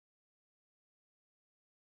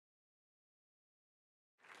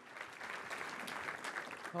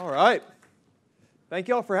All right. Thank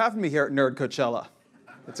you all for having me here at Nerd Coachella.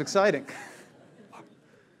 It's exciting.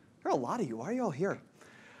 There are a lot of you. Why are you all here?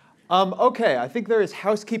 Okay, I think there is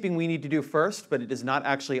housekeeping we need to do first, but it is not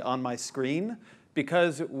actually on my screen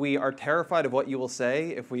because we are terrified of what you will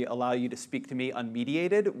say if we allow you to speak to me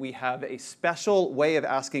unmediated. We have a special way of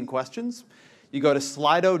asking questions. You go to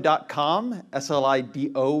slido.com,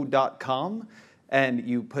 slido.com, and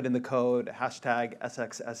you put in the code hashtag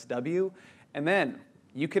SXSW, and then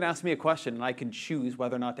you can ask me a question, and I can choose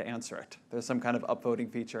whether or not to answer it. There's some kind of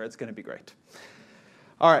upvoting feature. It's going to be great.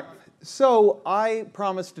 All right, so I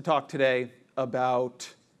promised to talk today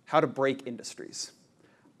about how to break industries.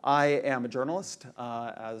 I am a journalist.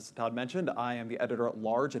 As Todd mentioned, I am the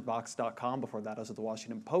editor-at-large at Vox.com. Before that, I was at the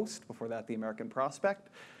Washington Post. Before that, the American Prospect.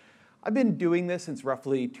 I've been doing this since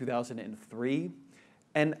roughly 2003,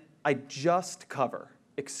 and I just cover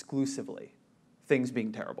exclusively things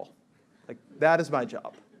being terrible. Like, that is my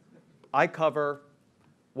job. I cover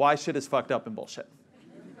why shit is fucked up and bullshit.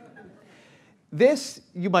 This,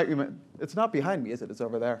 you might remember, it's not behind me, is it? It's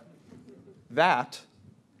over there. That,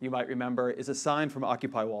 you might remember, is a sign from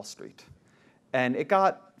Occupy Wall Street. And it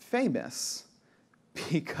got famous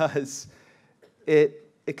because it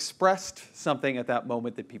expressed something at that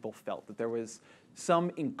moment that people felt, that there was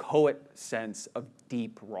some inchoate sense of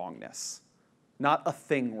deep wrongness. Not a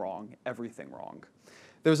thing wrong, everything wrong.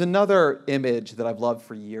 There's another image that I've loved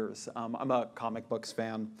for years. I'm a comic books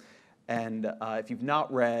fan, and if you've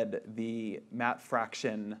not read the Matt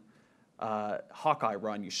Fraction Hawkeye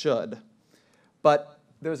run, you should. But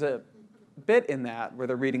there's a bit in that where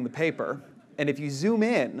they're reading the paper, and if you zoom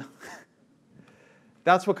in,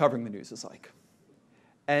 that's what covering the news is like.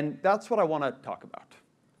 And that's what I want to talk about.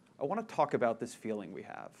 I want to talk about this feeling we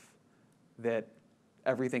have that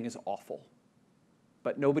everything is awful,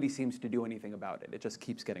 but nobody seems to do anything about it. It just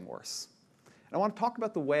keeps getting worse. And I want to talk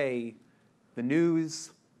about the way the news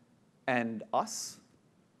and us,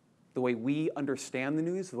 the way we understand the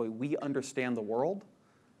news, the way we understand the world,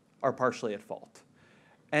 are partially at fault.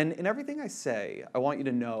 And in everything I say, I want you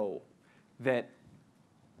to know that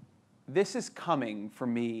this is coming for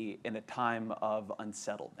me in a time of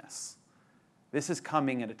unsettledness. This is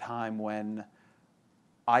coming at a time when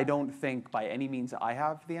I don't think by any means I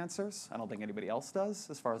have the answers. I don't think anybody else does,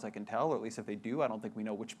 as far as I can tell, or at least if they do, I don't think we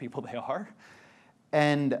know which people they are.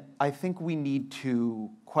 And I think we need to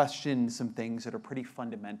question some things that are pretty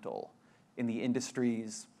fundamental in the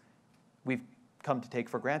industries we've come to take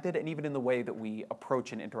for granted, and even in the way that we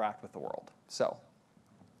approach and interact with the world. So,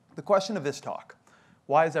 the question of this talk,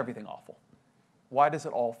 why is everything awful? Why does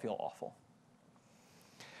it all feel awful?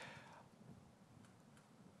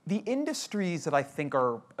 The industries that I think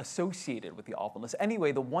are associated with the awfulness,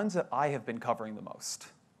 anyway, the ones that I have been covering the most,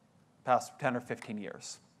 past 10 or 15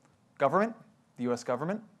 years. Government, the US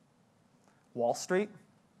government, Wall Street.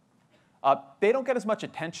 They don't get as much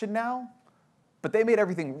attention now, but they made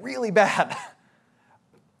everything really bad.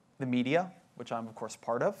 The media, which I'm of course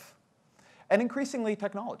part of, and increasingly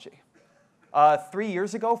technology. 3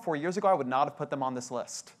 years ago, 4 years ago, I would not have put them on this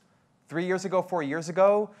list. 3 years ago, 4 years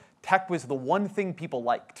ago, tech was the one thing people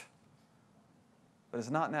liked, but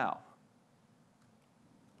it's not now.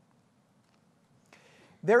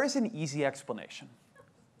 There is an easy explanation.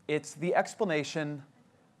 It's the explanation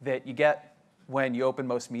that you get when you open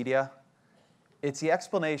most media. It's the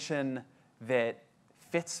explanation that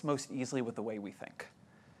fits most easily with the way we think.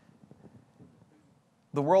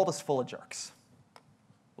 The world is full of jerks.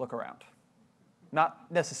 Look around.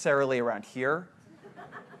 Not necessarily around here.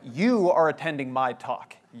 You are attending my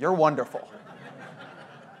talk. You're wonderful.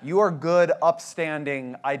 You are good,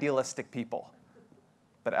 upstanding, idealistic people.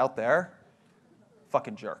 But out there,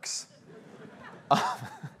 fucking jerks.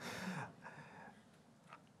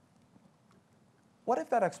 What if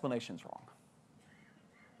that explanation's wrong?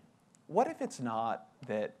 What if it's not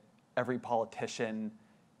that every politician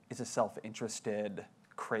is a self-interested,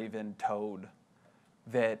 craven toad,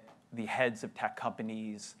 that the heads of tech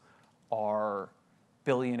companies are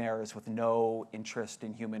billionaires with no interest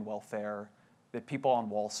in human welfare, that people on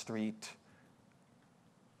Wall Street,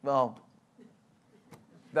 well,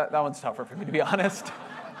 that one's tougher for me, to be honest.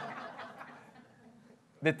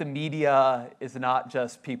 That the media is not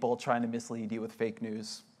just people trying to mislead you with fake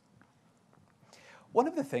news. One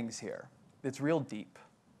of the things here that's real deep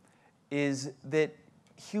is that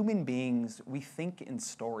human beings, we think in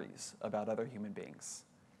stories about other human beings.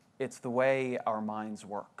 It's the way our minds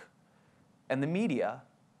work. And the media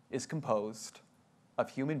is composed of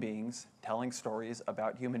human beings telling stories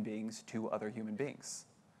about human beings to other human beings.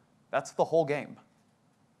 That's the whole game.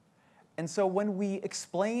 And so when we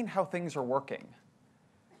explain how things are working,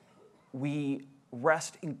 we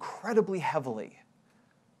rest incredibly heavily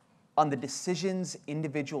on the decisions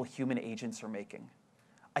individual human agents are making.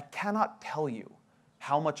 I cannot tell you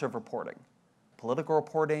how much of reporting, political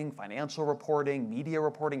reporting, financial reporting, media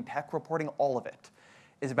reporting, tech reporting, all of it,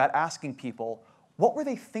 is about asking people, what were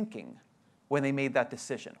they thinking when they made that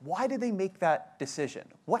decision? Why did they make that decision?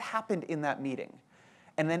 What happened in that meeting?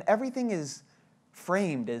 And then everything is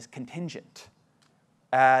framed as contingent,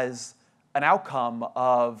 as an outcome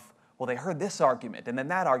of, well, they heard this argument, and then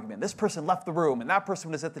that argument. This person left the room, and that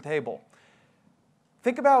person was at the table.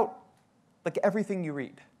 Think about like everything you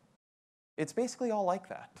read. It's basically all like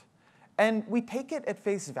that. And we take it at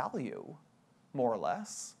face value, more or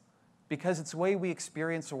less, because it's the way we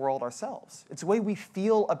experience the world ourselves. It's the way we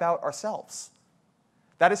feel about ourselves.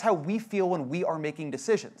 That is how we feel when we are making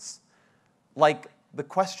decisions, like the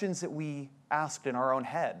questions that we asked in our own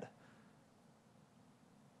head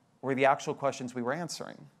were the actual questions we were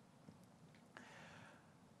answering.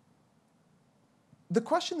 The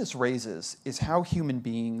question this raises is how human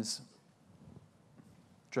beings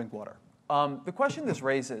drink water. The question this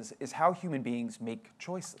raises is how human beings make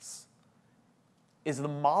choices. Is the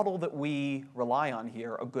model that we rely on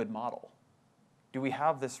here a good model? Do we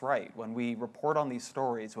have this right? When we report on these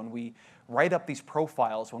stories, when we write up these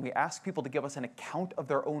profiles, when we ask people to give us an account of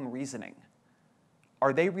their own reasoning,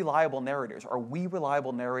 are they reliable narrators? Are we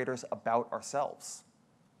reliable narrators about ourselves?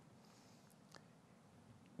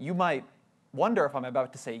 You might wonder if I'm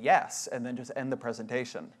about to say yes and then just end the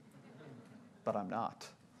presentation, but I'm not.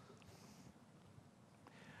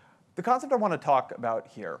 The concept I want to talk about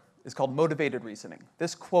here is called motivated reasoning.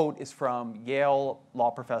 This quote is from Yale law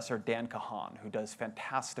professor Dan Kahan, who does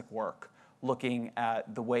fantastic work looking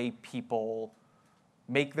at the way people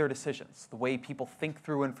make their decisions, the way people think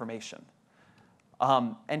through information.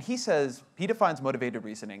 And he defines motivated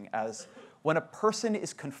reasoning as when a person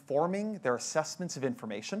is conforming their assessments of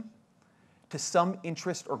information to some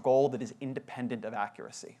interest or goal that is independent of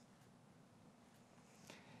accuracy.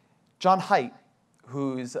 John Haidt,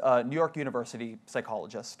 who's a New York University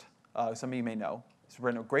psychologist, some of you may know, he's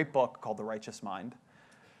written a great book called The Righteous Mind.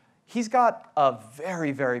 He's got a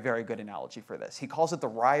very, very, very good analogy for this. He calls it the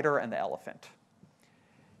rider and the elephant.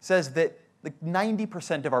 He says that like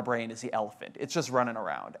 90% of our brain is the elephant. It's just running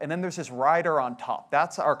around. And then there's this rider on top.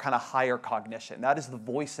 That's our kind of higher cognition. That is the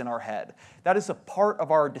voice in our head. That is a part of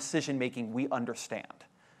our decision-making we understand.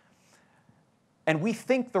 And we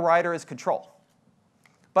think the rider is control.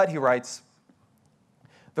 But he writes,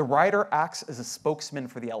 the rider acts as a spokesman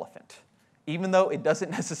for the elephant, even though it doesn't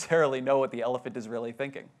necessarily know what the elephant is really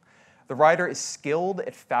thinking. The rider is skilled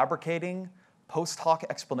at fabricating post hoc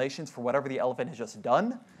explanations for whatever the elephant has just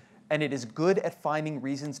done, and it is good at finding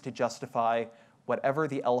reasons to justify whatever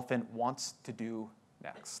the elephant wants to do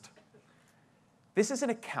next. This is an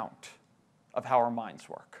account of how our minds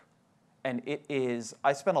work. And it is,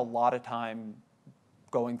 I spent a lot of time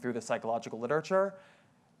going through the psychological literature.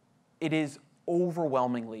 It is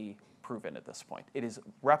overwhelmingly proven at this point. It is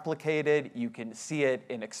replicated. You can see it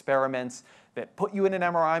in experiments that put you in an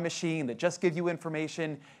MRI machine, that just give you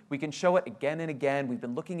information. We can show it again and again. We've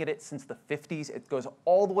been looking at it since the 50s. It goes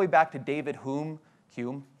all the way back to David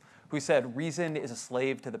Hume, who said, reason is a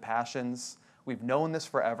slave to the passions. We've known this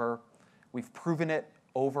forever. We've proven it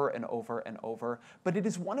over and over and over. But it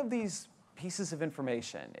is one of these pieces of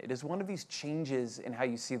information. It is one of these changes in how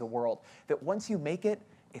you see the world that once you make it,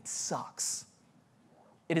 it sucks.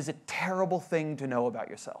 It is a terrible thing to know about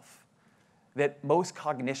yourself, that most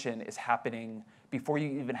cognition is happening before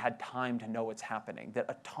you even had time to know it's happening, that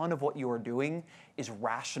a ton of what you are doing is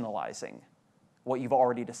rationalizing what you've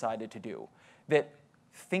already decided to do, that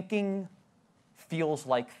thinking feels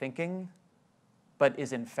like thinking, but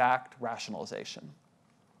is in fact rationalization.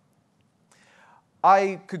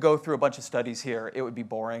 I could go through a bunch of studies here. It would be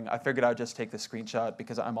boring. I figured I'd just take the screenshot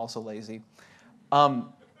because I'm also lazy.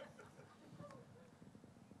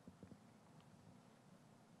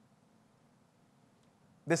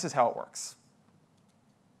 This is how it works.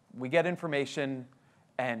 We get information,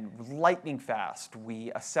 and lightning fast,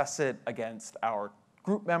 we assess it against our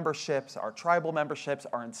group memberships, our tribal memberships,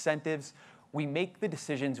 our incentives. We make the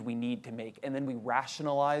decisions we need to make, and then we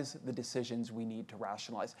rationalize the decisions we need to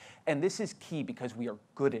rationalize. And this is key because we are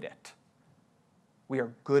good at it. We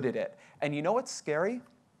are good at it. And you know what's scary?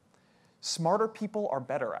 Smarter people are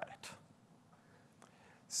better at it.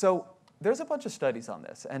 So there's a bunch of studies on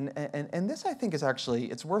this, and this I think is actually,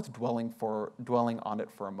 it's worth dwelling on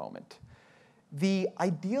it for a moment. The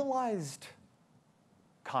idealized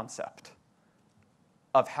concept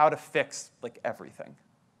of how to fix like everything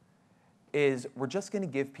is we're just going to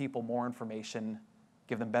give people more information,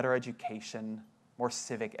 give them better education, more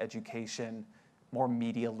civic education, more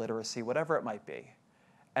media literacy, whatever it might be.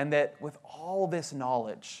 And that with all this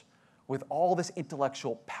knowledge, with all this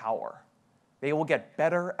intellectual power, they will get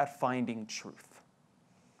better at finding truth.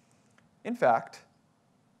 In fact,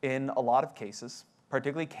 in a lot of cases,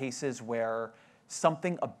 particularly cases where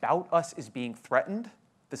something about us is being threatened,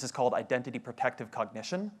 this is called identity protective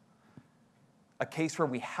cognition, a case where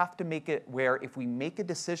we have to make it where if we make a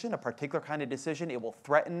decision, a particular kind of decision, it will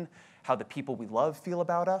threaten how the people we love feel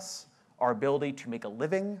about us, our ability to make a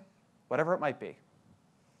living, whatever it might be.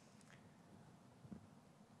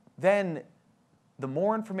 Then the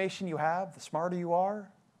more information you have, the smarter you are,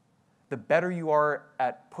 the better you are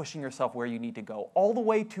at pushing yourself where you need to go, all the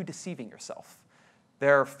way to deceiving yourself.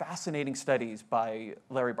 There are fascinating studies by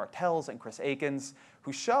Larry Bartels and Chris Akins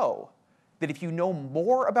who show that if you know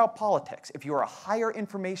more about politics, if you're a higher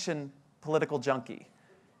information political junkie,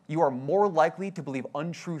 you are more likely to believe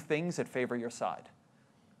untrue things that favor your side.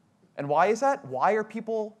 And why is that? Why are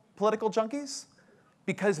people political junkies?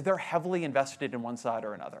 Because they're heavily invested in one side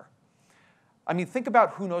or another. I mean, think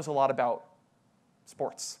about who knows a lot about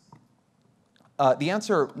sports. The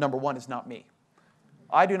answer, number one, is not me.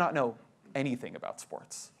 I do not know anything about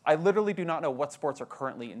sports. I literally do not know what sports are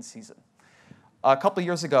currently in season. A couple of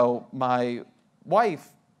years ago, my wife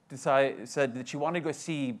said that she wanted to go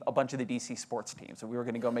see a bunch of the DC sports teams. So we were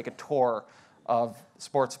going to go make a tour of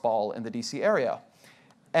sports ball in the DC area.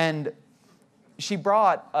 And she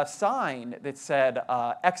brought a sign that said,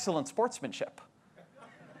 excellent sportsmanship.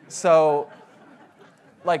 So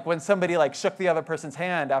like when somebody like shook the other person's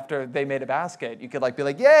hand after they made a basket, you could like be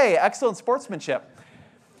like, yay, excellent sportsmanship.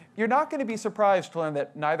 You're not going to be surprised to learn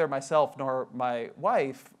that neither myself nor my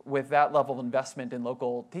wife, with that level of investment in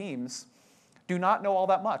local teams, do not know all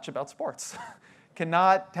that much about sports,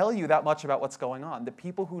 cannot tell you that much about what's going on. The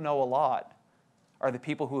people who know a lot are the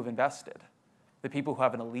people who have invested, the people who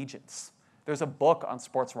have an allegiance. There's a book on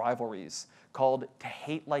sports rivalries called "To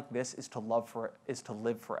Hate Like This is to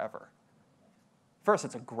Live Forever." First,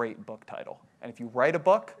 it's a great book title. And if you write a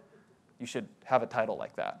book, you should have a title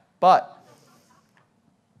like that. But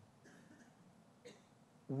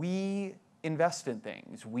we invest in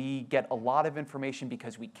things. We get a lot of information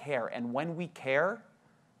because we care. And when we care,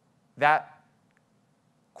 that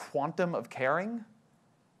quantum of caring,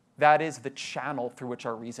 that is the channel through which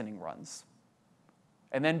our reasoning runs.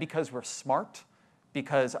 And then because we're smart,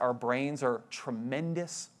 because our brains are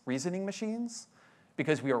tremendous reasoning machines,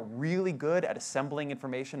 because we are really good at assembling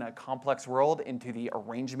information in a complex world into the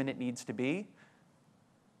arrangement it needs to be,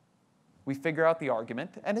 we figure out the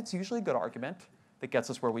argument, and it's usually a good argument that gets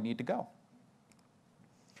us where we need to go.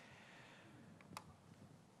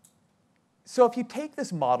 So if you take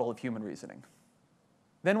this model of human reasoning,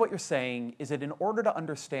 then what you're saying is that in order to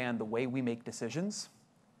understand the way we make decisions,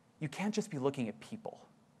 you can't just be looking at people.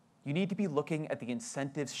 You need to be looking at the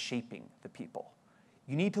incentives shaping the people.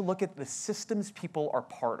 You need to look at the systems people are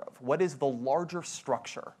part of. What is the larger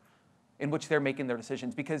structure in which they're making their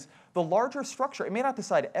decisions? Because the larger structure, it may not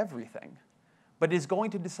decide everything, but it is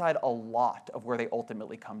going to decide a lot of where they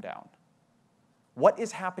ultimately come down. What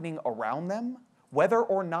is happening around them, whether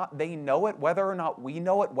or not they know it, whether or not we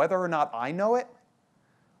know it, whether or not I know it,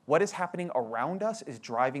 what is happening around us is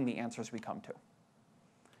driving the answers we come to.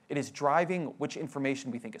 It is driving which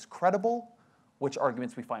information we think is credible, which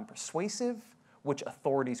arguments we find persuasive, which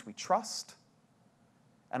authorities we trust.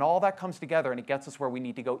 And all that comes together and it gets us where we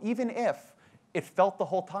need to go, even if it felt the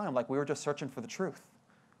whole time like we were just searching for the truth,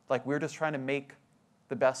 like we were just trying to make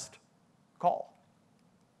the best call.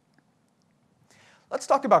 Let's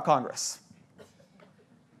talk about Congress.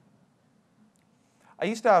 I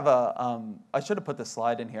used to have I should have put this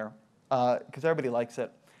slide in here because everybody likes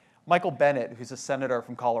it. Michael Bennet, who's a senator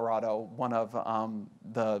from Colorado, one of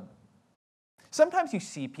sometimes you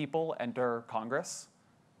see people enter Congress,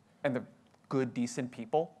 and they're good, decent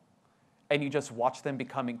people, and you just watch them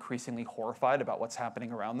become increasingly horrified about what's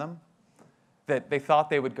happening around them. That they thought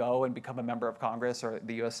they would go and become a member of Congress or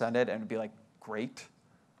the US Senate and be like, great.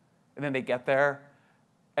 And then they get there,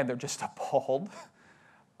 and they're just appalled.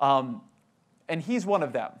 And he's one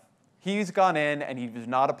of them. He's gone in, and he was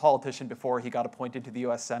not a politician before he got appointed to the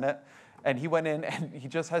US Senate. And he went in, and he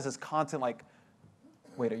just has this constant, like,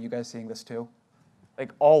 wait, are you guys seeing this too?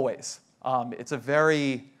 Like, always.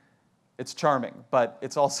 It's charming, but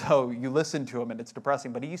it's also, you listen to him, and it's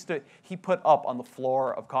depressing. But he put up on the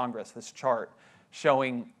floor of Congress this chart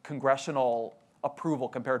showing congressional approval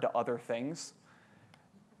compared to other things.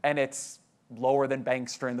 And it's lower than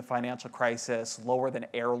banks during the financial crisis, lower than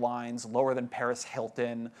airlines, lower than Paris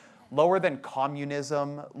Hilton, lower than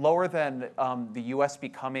communism, lower than the US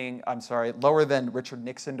becoming, lower than Richard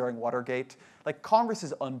Nixon during Watergate. Like, Congress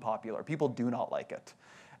is unpopular. People do not like it.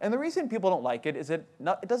 And the reason people don't like it is it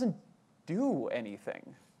doesn't do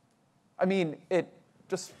anything. I mean, it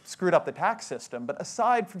just screwed up the tax system, but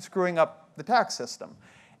aside from screwing up the tax system,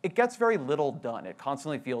 it gets very little done. It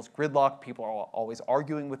constantly feels gridlocked. People are always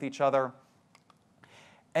arguing with each other.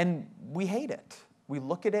 And we hate it. We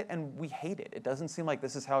look at it and we hate it. It doesn't seem like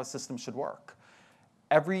this is how a system should work.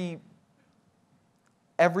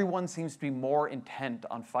 Everyone seems to be more intent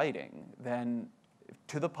on fighting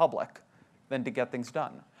to the public than to get things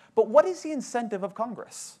done. But what is the incentive of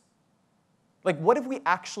Congress? Like, what have we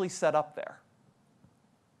actually set up there?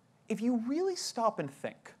 If you really stop and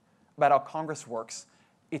think about how Congress works,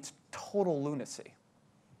 it's total lunacy.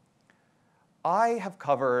 I have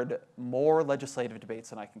covered more legislative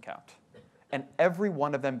debates than I can count. And every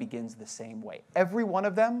one of them begins the same way. Every one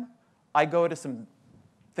of them, I go to some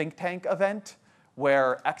think tank event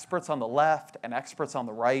where experts on the left and experts on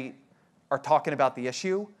the right are talking about the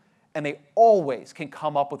issue, and they always can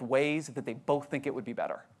come up with ways that they both think it would be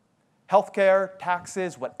better. Healthcare,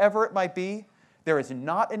 taxes, whatever it might be, there is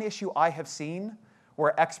not an issue I have seen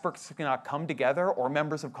where experts cannot come together, or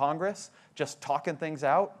members of Congress just talking things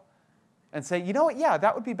out and say, you know what, yeah,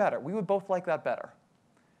 that would be better. We would both like that better.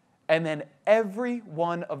 And then every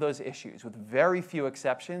one of those issues, with very few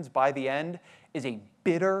exceptions, by the end, is a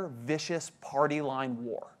bitter, vicious party line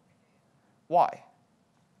war. Why?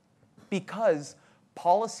 Because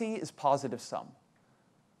policy is positive sum.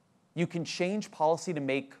 You can change policy to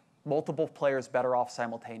make multiple players better off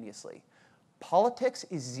simultaneously. Politics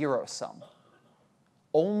is zero sum.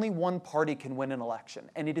 Only one party can win an election,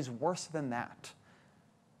 and it is worse than that.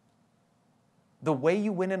 The way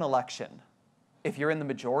you win an election, if you're in the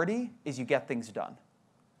majority, is you get things done.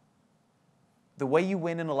 The way you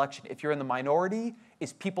win an election, if you're in the minority,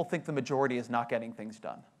 is people think the majority is not getting things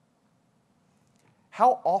done.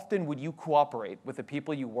 How often would you cooperate with the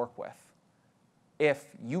people you work with if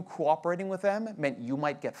you cooperating with them meant you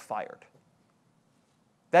might get fired?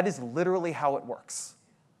 That is literally how it works.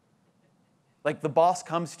 Like, the boss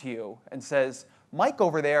comes to you and says, Mike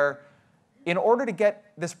over there, in order to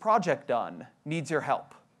get this project done, needs your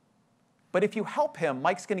help. But if you help him,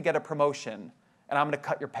 Mike's going to get a promotion, and I'm going to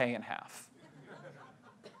cut your pay in half.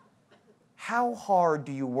 How hard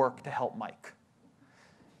do you work to help Mike?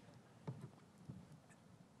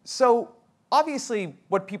 So obviously,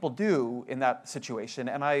 what people do in that situation,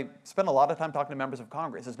 and I spend a lot of time talking to members of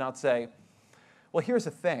Congress, is not say, well, here's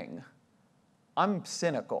the thing. I'm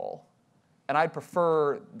cynical, and I'd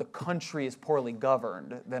prefer the country is poorly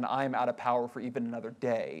governed than I'm out of power for even another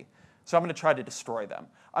day. So I'm going to try to destroy them.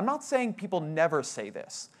 I'm not saying people never say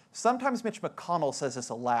this. Sometimes Mitch McConnell says this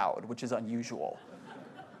aloud, which is unusual.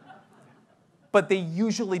 But they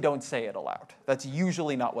usually don't say it aloud. That's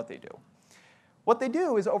usually not what they do. What they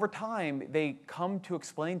do is, over time, they come to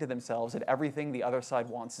explain to themselves that everything the other side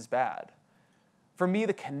wants is bad. For me,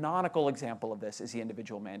 the canonical example of this is the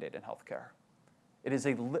individual mandate in healthcare.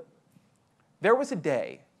 There was a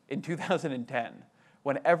day in 2010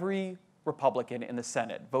 when every Republican in the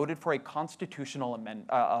Senate voted for a constitutional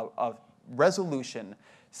resolution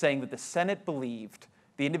saying that the Senate believed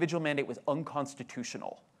the individual mandate was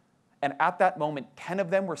unconstitutional. And at that moment, 10 of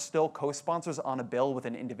them were still co-sponsors on a bill with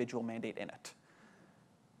an individual mandate in it.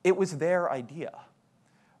 It was their idea.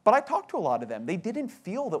 But I talked to a lot of them. They didn't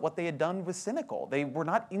feel that what they had done was cynical. They were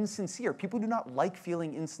not insincere. People do not like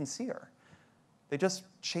feeling insincere. They just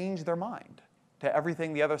change their mind to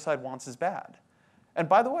everything the other side wants is bad. And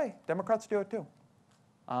by the way, Democrats do it too.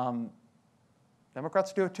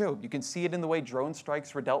 Democrats do it too. You can see it in the way drone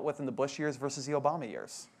strikes were dealt with in the Bush years versus the Obama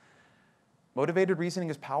years. Motivated reasoning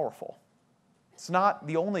is powerful. It's not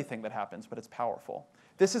the only thing that happens, but it's powerful.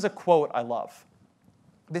 This is a quote I love.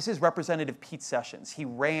 This is Representative Pete Sessions. He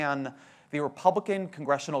ran the Republican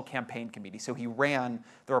Congressional Campaign Committee. So he ran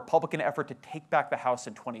the Republican effort to take back the House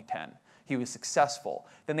in 2010. He was successful.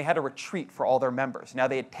 Then they had a retreat for all their members. Now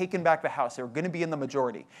they had taken back the House. They were going to be in the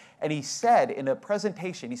majority. And he said in a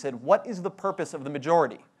presentation, he said, what is the purpose of the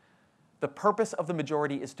majority? The purpose of the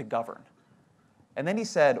majority is to govern. And then he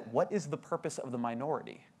said, what is the purpose of the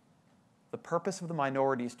minority? The purpose of the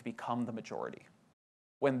minority is to become the majority.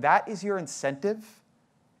 When that is your incentive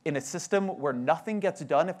in a system where nothing gets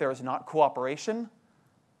done if there is not cooperation,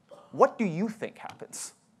 what do you think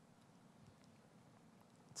happens?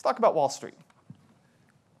 Let's talk about Wall Street.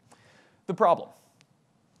 The problem: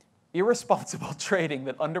 irresponsible trading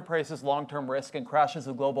that underprices long-term risk and crashes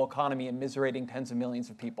the global economy, immiserating tens of millions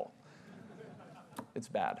of people. It's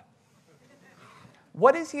bad.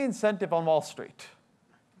 What is the incentive on Wall Street?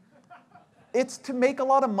 It's to make a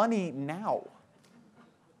lot of money now.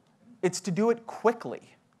 It's to do it quickly.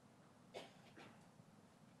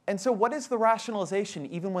 And so what is the rationalization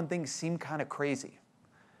even when things seem kind of crazy?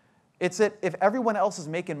 It's that if everyone else is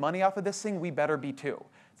making money off of this thing, we better be too.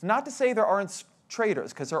 It's not to say there aren't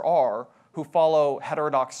traders, because there are, who follow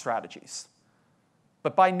heterodox strategies.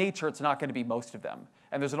 But by nature, it's not going to be most of them.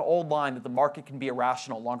 And there's an old line that the market can be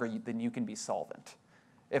irrational longer than you can be solvent.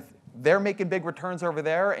 If they're making big returns over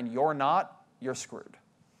there and you're not, you're screwed.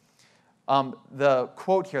 The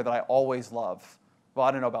quote here that I always love, well,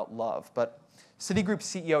 I don't know about love, but Citigroup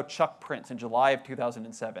CEO Chuck Prince in July of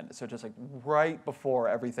 2007, so just like right before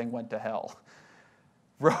everything went to hell,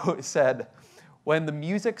 said, when the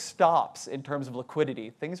music stops in terms of liquidity,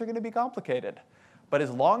 things are going to be complicated. But as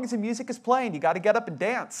long as the music is playing, you got to get up and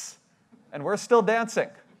dance. And we're still dancing.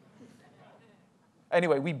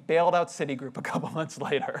 Anyway, we bailed out Citigroup a couple months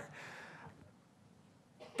later.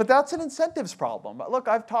 But that's an incentives problem. Look,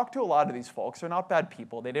 I've talked to a lot of these folks. They're not bad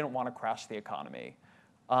people. They didn't want to crash the economy.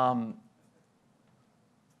 But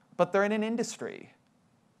they're in an industry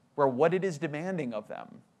where what it is demanding of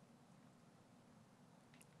them,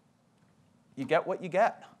 you get what you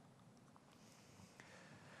get.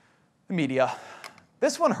 The media.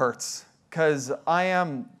 This one hurts, because I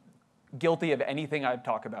am guilty of anything I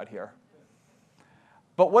talk about here.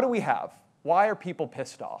 But what do we have? Why are people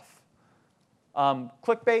pissed off?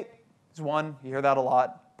 Clickbait is one. You hear that a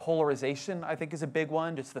lot. Polarization, I think, is a big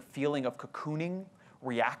one. Just the feeling of cocooning,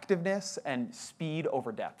 reactiveness, and speed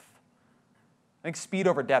over depth. I think speed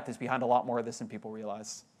over depth is behind a lot more of this than people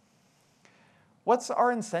realize. What's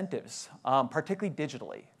our incentives, particularly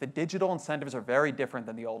digitally? The digital incentives are very different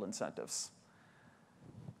than the old incentives.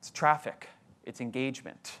 It's traffic, it's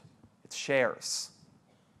engagement, it's shares.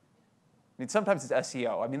 I mean, sometimes it's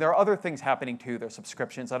SEO. I mean, there are other things happening too. There's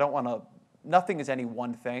subscriptions. I don't want to, nothing is any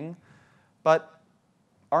one thing. But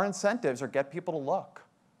our incentives are get people to look.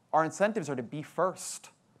 Our incentives are to be first.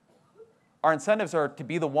 Our incentives are to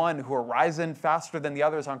be the one who are rising faster than the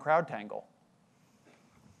others on CrowdTangle.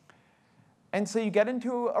 And so you get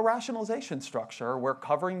into a rationalization structure where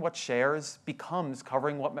covering what shares becomes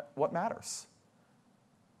covering what matters.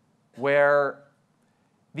 Where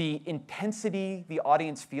the intensity the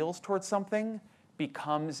audience feels towards something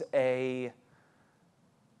becomes a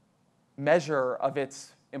measure of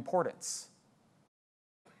its importance.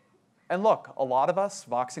 And look, a lot of us,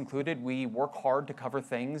 Vox included, we work hard to cover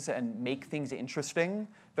things and make things interesting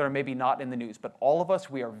that are maybe not in the news. But all of us,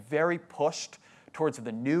 we are very pushed towards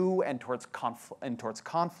the new and towards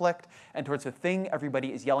conflict and towards the thing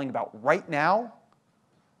everybody is yelling about right now,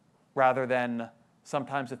 rather than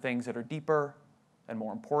sometimes the things that are deeper and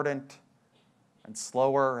more important and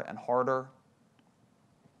slower and harder.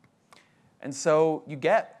 And so you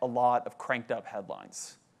get a lot of cranked up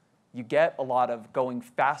headlines. You get a lot of going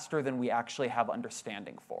faster than we actually have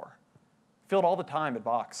understanding for. Feel it all the time at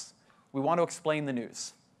Vox. We want to explain the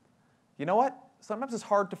news. You know what? Sometimes it's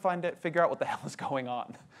hard to figure out what the hell is going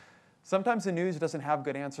on. Sometimes the news doesn't have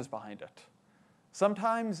good answers behind it.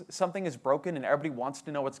 Sometimes something is broken and everybody wants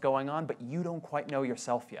to know what's going on, but you don't quite know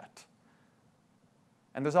yourself yet.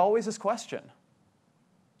 And there's always this question.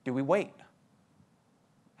 Do we wait?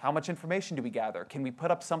 How much information do we gather? Can we put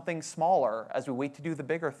up something smaller as we wait to do the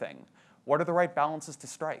bigger thing? What are the right balances to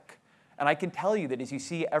strike? And I can tell you that as you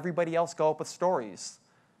see everybody else go up with stories,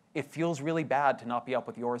 it feels really bad to not be up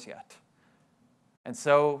with yours yet. And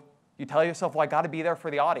so you tell yourself, well, I got to be there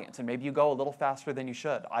for the audience. And maybe you go a little faster than you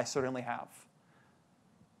should. I certainly have.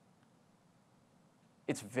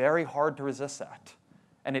 It's very hard to resist that.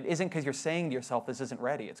 And it isn't because you're saying to yourself, this isn't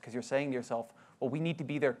ready. It's because you're saying to yourself, well, we need to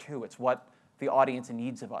be there too. It's what the audience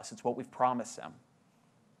needs of us. It's what we've promised them.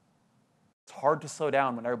 It's hard to slow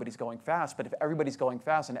down when everybody's going fast, but if everybody's going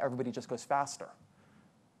fast and everybody just goes faster,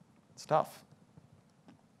 it's tough.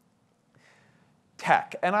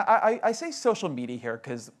 Tech, and I say social media here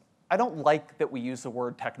because I don't like that we use the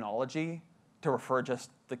word technology to refer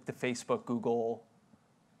just like the Facebook, Google,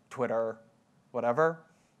 Twitter, whatever.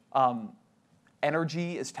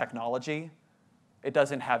 Energy is technology. It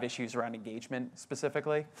doesn't have issues around engagement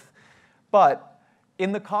specifically. But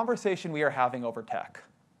in the conversation we are having over tech,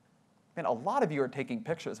 and a lot of you are taking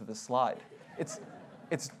pictures of this slide. It's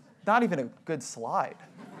not even a good slide.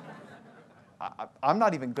 I'm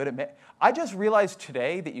not even good at I just realized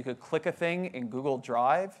today that you could click a thing in Google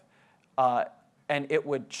Drive and it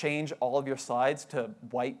would change all of your slides to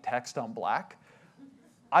white text on black.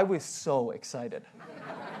 I was so excited.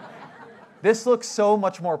 This looks so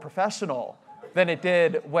much more professional than it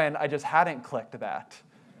did when I just hadn't clicked that.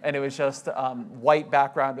 And it was just white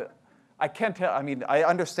background. I can't tell, I mean, I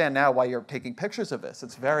understand now why you're taking pictures of this.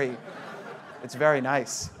 It's very, It's very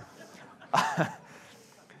nice.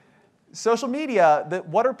 Social media,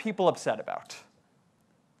 what are people upset about?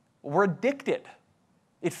 We're addicted.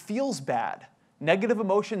 It feels bad. Negative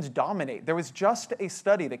emotions dominate. There was just a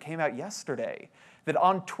study that came out yesterday that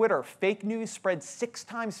on Twitter, fake news spreads 6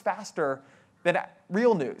 times faster than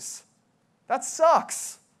real news. That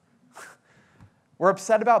sucks. We're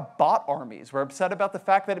upset about bot armies. We're upset about the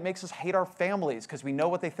fact that it makes us hate our families because we know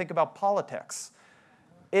what they think about politics.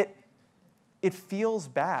 It feels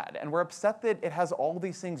bad, and we're upset that it has all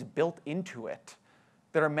these things built into it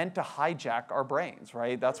that are meant to hijack our brains,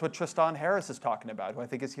 right? That's what Tristan Harris is talking about, who I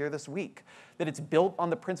think is here this week, that it's built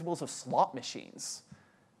on the principles of slot machines,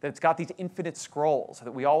 that it's got these infinite scrolls,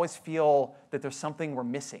 that we always feel that there's something we're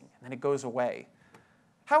missing, and then it goes away.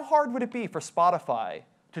 How hard would it be for Spotify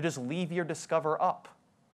to just leave your Discover up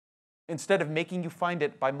instead of making you find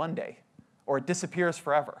it by Monday, or it disappears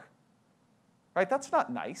forever? Right? That's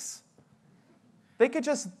not nice. They could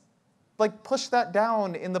just push that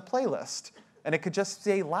down in the playlist, and it could just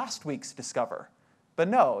say last week's Discover. But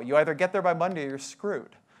no, you either get there by Monday or you're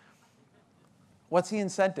screwed. What's the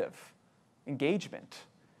incentive? Engagement.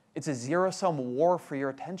 It's a zero-sum war for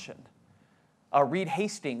your attention. Reed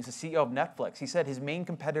Hastings, the CEO of Netflix, he said his main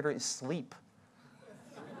competitor is sleep.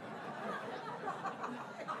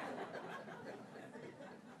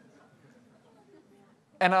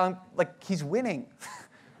 And he's winning.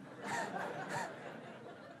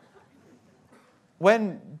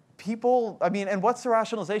 When people, and what's the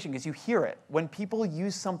rationalization? Because you hear it. When people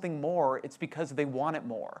use something more, it's because they want it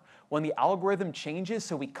more. When the algorithm changes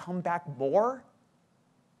so we come back more,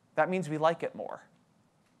 that means we like it more.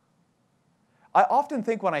 I often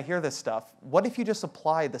think when I hear this stuff, what if you just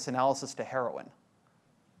applied this analysis to heroin?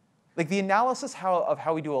 The analysis of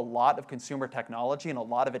how we do a lot of consumer technology and a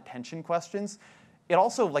lot of attention questions, it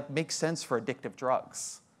also makes sense for addictive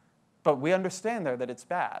drugs. But we understand there that it's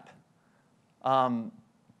bad.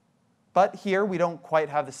 But here we don't quite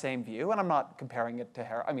have the same view, and I'm not comparing it to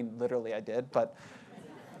heroin. Literally I did, but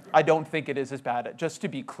I don't think it is as bad. Just to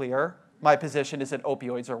be clear, my position is that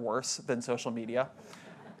opioids are worse than social media,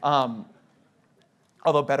 although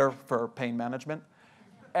better for pain management.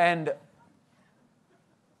 And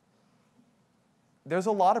there's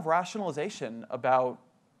a lot of rationalization about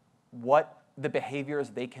what the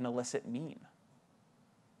behaviors they can elicit mean.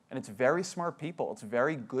 And it's very smart people. It's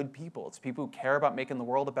very good people. It's people who care about making the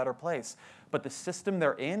world a better place. But the system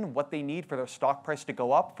they're in, what they need for their stock price to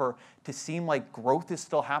go up, to seem like growth is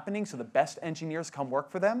still happening so the best engineers come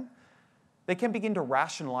work for them, they can begin to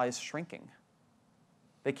rationalize shrinking.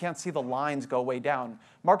 They can't see the lines go way down.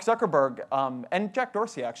 Mark Zuckerberg and Jack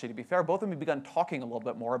Dorsey, actually, to be fair, both of them have begun talking a little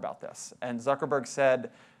bit more about this. And Zuckerberg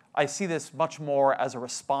said, I see this much more as a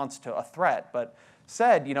response to a threat, but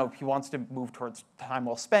said, he wants to move towards time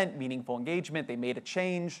well spent, meaningful engagement. They made a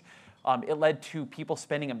change. It led to people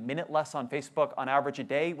spending a minute less on Facebook on average a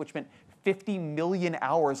day, which meant 50 million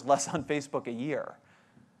hours less on Facebook a year.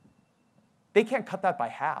 They can't cut that by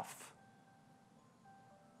half.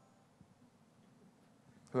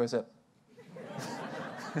 Who is it?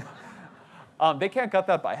 They can't cut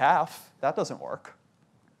that by half. That doesn't work.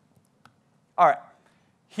 All right.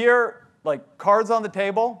 Here, cards on the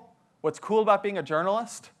table. What's cool about being a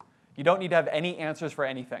journalist, you don't need to have any answers for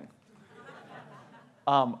anything.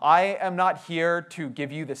 I am not here to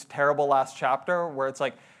give you this terrible last chapter where it's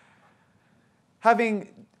having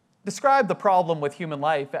described the problem with human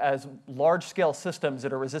life as large-scale systems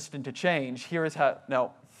that are resistant to change, here is how,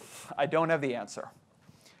 no, I don't have the answer.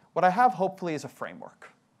 What I have, hopefully, is a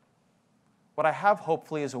framework. What I have,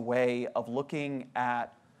 hopefully, is a way of looking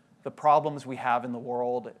at the problems we have in the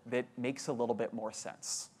world that makes a little bit more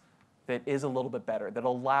sense, that is a little bit better, that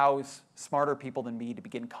allows smarter people than me to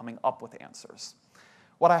begin coming up with answers.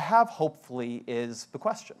 What I have, hopefully, is the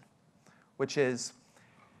question, which is,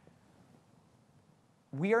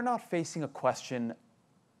 we are not facing a question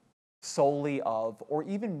solely of, or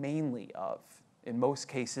even mainly of, in most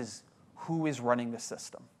cases, who is running the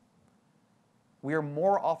system. We are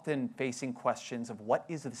more often facing questions of what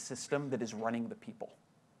is the system that is running the people?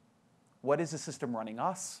 What is the system running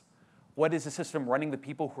us? What is the system running the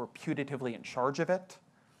people who are putatively in charge of it?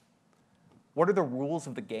 What are the rules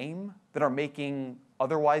of the game that are making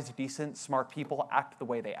otherwise decent, smart people act the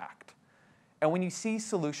way they act? And when you see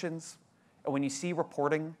solutions, and when you see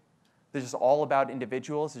reporting that's just all about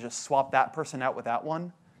individuals, to just swap that person out with that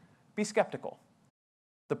one, be skeptical.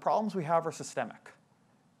 The problems we have are systemic,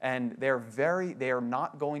 and they are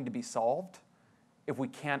not going to be solved if we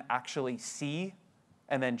can't actually see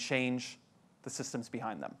and then change the systems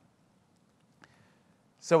behind them.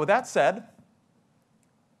 So with that said,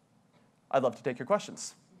 I'd love to take your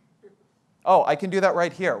questions. Oh, I can do that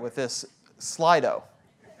right here with this Slido.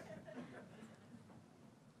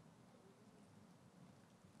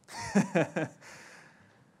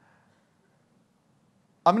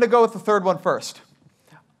 I'm going to go with the third one first.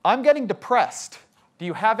 I'm getting depressed. Do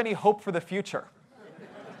you have any hope for the future?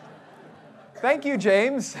 Thank you,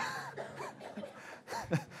 James.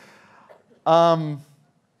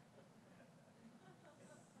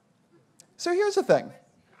 So here's the thing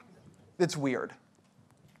that's weird.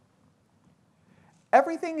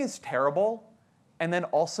 Everything is terrible, and then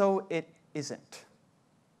also it isn't.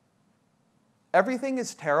 Everything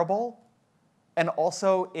is terrible, and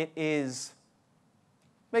also it is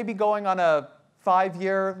maybe going on a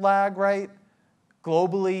 5-year lag, right?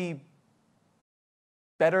 Globally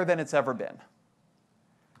better than it's ever been.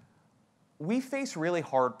 We face really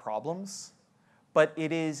hard problems, but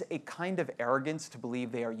it is a kind of arrogance to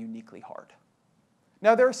believe they are uniquely hard.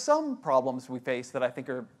 Now, there are some problems we face that I think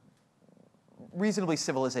are reasonably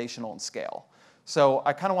civilizational in scale. So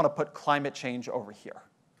I kind of want to put climate change over here.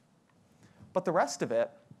 But the rest of it,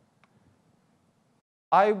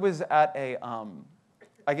 I was at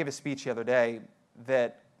I gave a speech the other day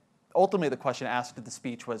that ultimately the question asked at the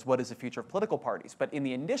speech was, what is the future of political parties? But in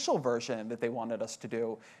the initial version that they wanted us to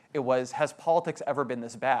do, it was, has politics ever been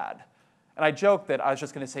this bad? And I joked that I was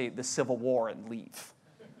just going to say the Civil War and leave.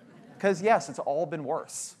 Because yes, it's all been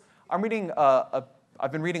worse. I've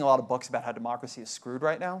been reading a lot of books about how democracy is screwed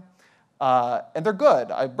right now. And they're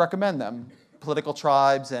good. I recommend them. Political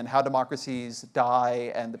Tribes and How Democracies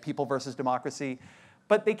Die and The People versus Democracy.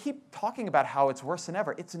 But they keep talking about how it's worse than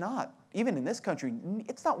ever. It's not. Even in this country,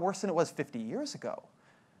 it's not worse than it was 50 years ago.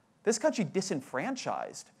 This country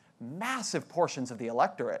disenfranchised massive portions of the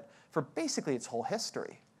electorate for basically its whole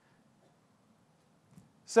history.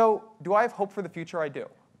 So do I have hope for the future? I do.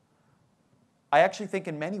 I actually think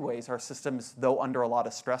in many ways our systems, though under a lot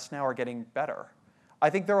of stress now, are getting better. I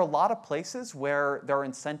think there are a lot of places where there are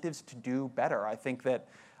incentives to do better. I think that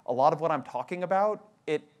a lot of what I'm talking about,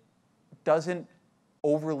 it doesn't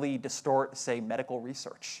overly distort, say, medical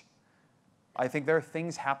research. I think there are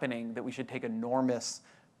things happening that we should take enormous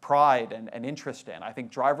pride and interest in. I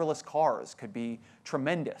think driverless cars could be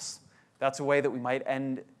tremendous. That's a way that we might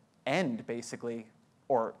end basically,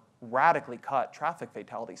 or radically cut traffic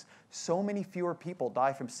fatalities. So many fewer people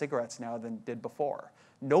die from cigarettes now than did before.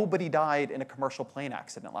 Nobody died in a commercial plane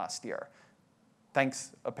accident last year,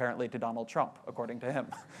 thanks apparently to Donald Trump, according to him.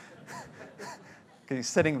 Because he's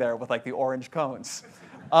sitting there with like the orange cones.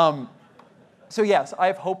 So yes, I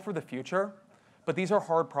have hope for the future, but these are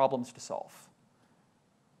hard problems to solve.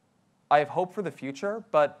 I have hope for the future,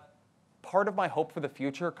 but part of my hope for the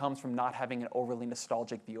future comes from not having an overly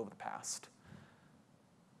nostalgic view of the past.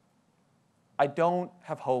 I don't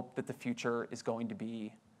have hope that the future is going to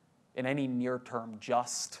be, in any near term,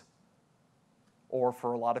 just, or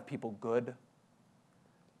for a lot of people, good.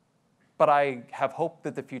 But I have hope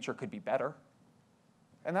that the future could be better.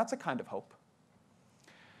 And that's a kind of hope.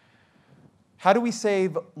 How do we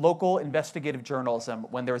save local investigative journalism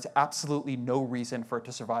when there is absolutely no reason for it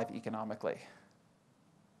to survive economically?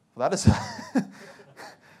 Well, that is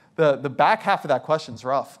the back half of that question is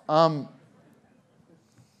rough.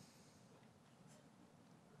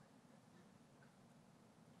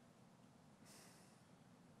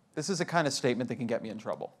 This is a kind of statement that can get me in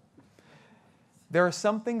trouble. There are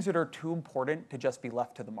some things that are too important to just be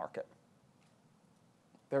left to the market.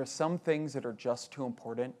 There are some things that are just too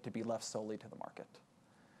important to be left solely to the market.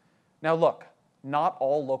 Now look, not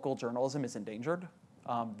all local journalism is endangered.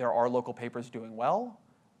 There are local papers doing well.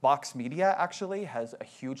 Vox Media actually has a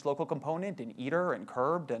huge local component in Eater and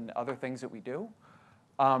Curbed and other things that we do.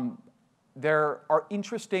 There are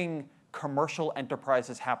interesting commercial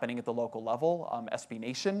enterprises happening at the local level. SB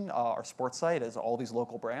Nation, our sports site, has all these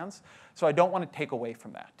local brands. So I don't want to take away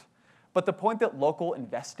from that. But the point that local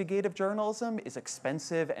investigative journalism is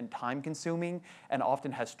expensive and time-consuming and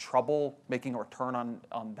often has trouble making a return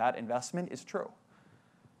on that investment is true.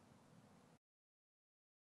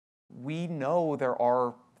 We know there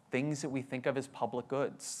are things that we think of as public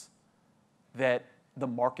goods that the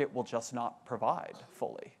market will just not provide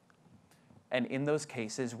fully. And in those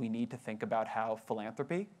cases, we need to think about how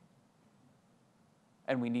philanthropy,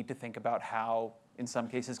 and we need to think about how, in some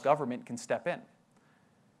cases, government can step in.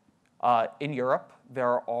 In Europe,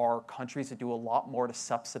 there are countries that do a lot more to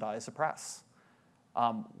subsidize the press.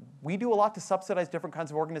 We do a lot to subsidize different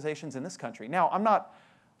kinds of organizations in this country. Now, I'm not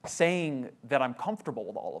saying that I'm comfortable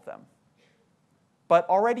with all of them. But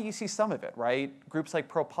already you see some of it, right? Groups like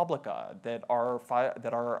ProPublica that are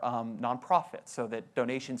nonprofits, so that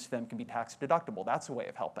donations to them can be tax deductible. That's a way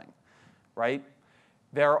of helping, right?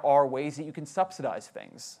 There are ways that you can subsidize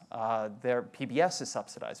things. PBS is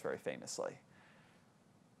subsidized very famously.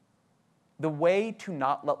 The way to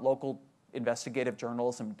not let local investigative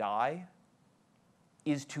journalism die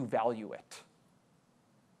is to value it.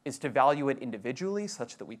 Is to value it individually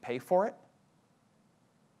such that we pay for it,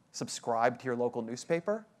 subscribe to your local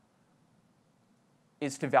newspaper,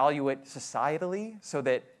 is to value it societally so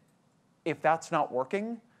that if that's not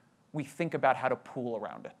working, we think about how to pool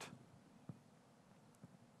around it.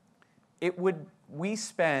 We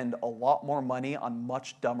spend a lot more money on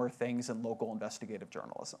much dumber things than local investigative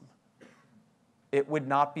journalism. It would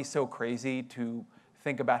not be so crazy to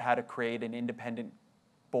think about how to create an independent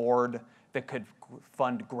board that could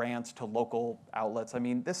fund grants to local outlets. I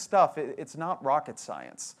mean, this stuff, it's not rocket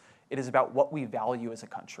science. It is about what we value as a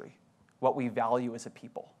country, what we value as a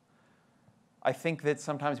people. I think that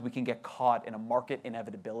sometimes we can get caught in a market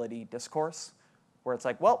inevitability discourse where it's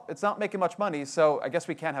like, well, it's not making much money, so I guess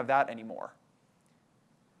we can't have that anymore.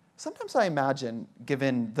 Sometimes I imagine,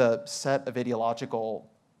 given the set of ideological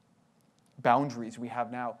boundaries we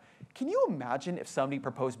have now, can you imagine if somebody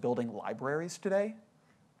proposed building libraries today?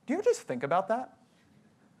 Do you ever just think about that?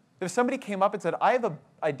 If somebody came up and said, I have an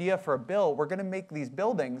idea for a bill, we're going to make these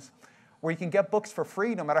buildings where you can get books for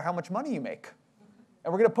free no matter how much money you make.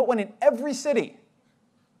 And we're going to put one in every city.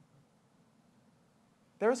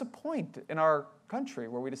 There was a point in our country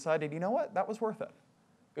where we decided, you know what, that was worth it.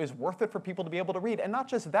 It was worth it for people to be able to read. And not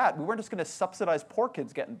just that, we weren't just going to subsidize poor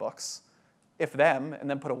kids getting books, if them, and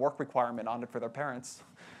then put a work requirement on it for their parents.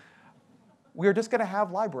 We were just going to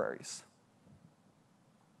have libraries.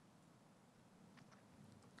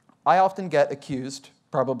 I often get accused,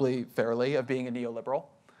 probably fairly, of being a neoliberal.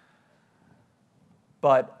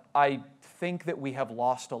 But I think that we have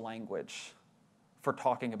lost a language for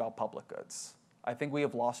talking about public goods. I think we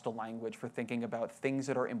have lost a language for thinking about things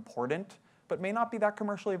that are important, but may not be that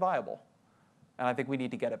commercially viable. And I think we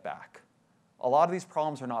need to get it back. A lot of these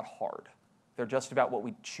problems are not hard. They're just about what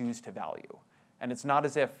we choose to value. And it's not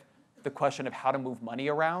as if the question of how to move money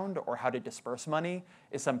around or how to disperse money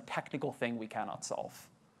is some technical thing we cannot solve.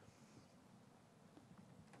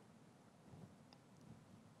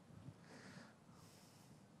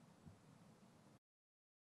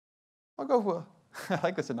 I'll go with, I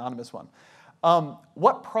like this anonymous one.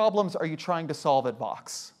 What problems are you trying to solve at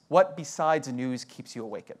Vox? What besides news keeps you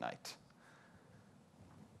awake at night?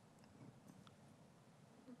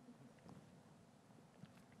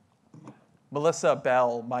 Melissa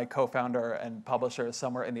Bell, my co-founder and publisher, is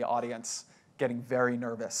somewhere in the audience getting very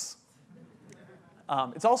nervous.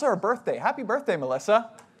 It's also her birthday. Happy birthday,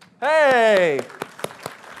 Melissa. Hey!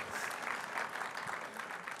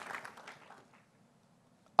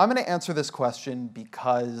 I'm going to answer this question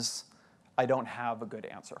because I don't have a good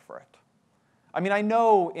answer for it. I mean, I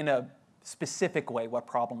know in a specific way what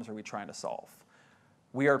problems are we trying to solve.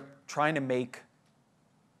 We are trying to make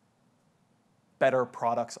better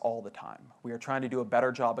products all the time. We are trying to do a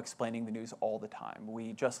better job explaining the news all the time.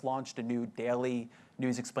 We just launched a new daily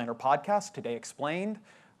News Explainer podcast, Today Explained.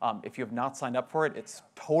 If you have not signed up for it, it's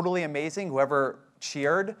totally amazing. Whoever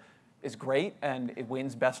cheered is great, and it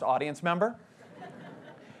wins Best Audience Member.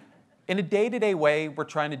 In a day-to-day way, we're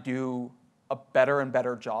trying to do a better and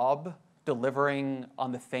better job delivering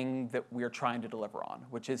on the thing that we're trying to deliver on,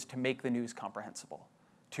 which is to make the news comprehensible,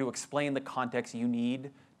 to explain the context you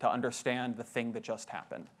need to understand the thing that just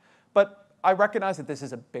happened. But I recognize that this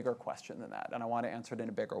is a bigger question than that, and I want to answer it in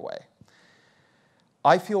a bigger way.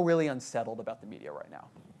 I feel really unsettled about the media right now.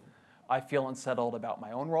 I feel unsettled about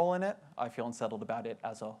my own role in it. I feel unsettled about it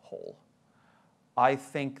as a whole. I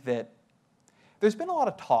think that there's been a lot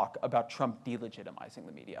of talk about Trump delegitimizing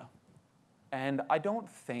the media. And I don't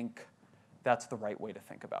think that's the right way to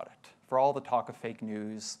think about it. For all the talk of fake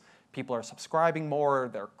news, people are subscribing more,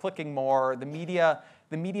 they're clicking more. The media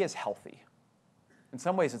is healthy. In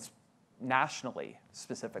some ways, it's nationally,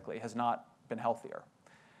 specifically, has not been healthier.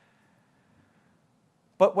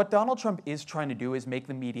 But what Donald Trump is trying to do is make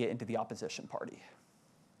the media into the opposition party.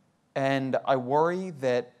 And I worry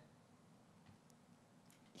that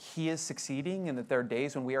he is succeeding and that there are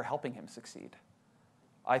days when we are helping him succeed.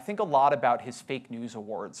 I think a lot about his fake news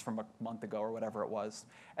awards from a month ago or whatever it was.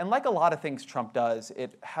 And like a lot of things Trump does,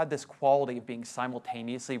 it had this quality of being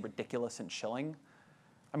simultaneously ridiculous and chilling.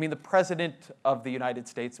 I mean, the president of the United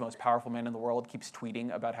States, the most powerful man in the world, keeps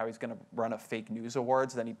tweeting about how he's going to run a fake news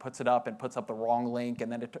awards. Then he puts it up and puts up the wrong link.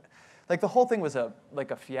 And then the whole thing was a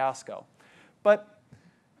fiasco. But,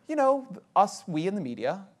 you know, we in the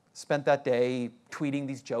media spent that day tweeting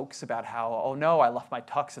these jokes about how, oh no, I left my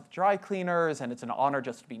tux at the dry cleaners, and it's an honor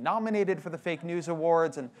just to be nominated for the fake news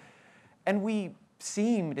awards. And we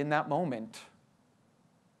seemed in that moment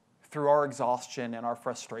through our exhaustion and our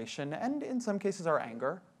frustration, and in some cases our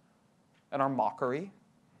anger and our mockery,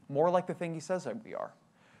 more like the thing he says that we are.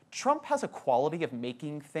 Trump has a quality of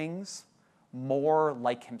making things more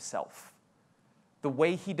like himself. The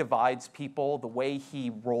way he divides people, the way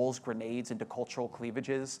he rolls grenades into cultural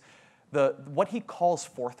cleavages, what he calls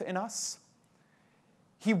forth in us,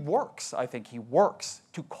 I think he works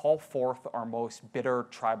to call forth our most bitter,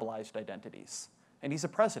 tribalized identities. And he's a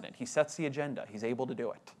president. He sets the agenda. He's able to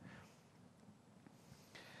do it.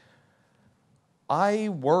 I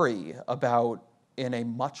worry about, in a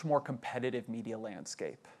much more competitive media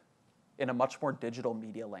landscape, in a much more digital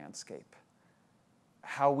media landscape,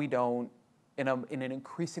 how we don't, in an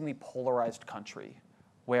increasingly polarized country,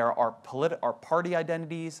 where our party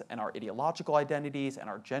identities and our ideological identities and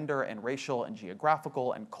our gender and racial and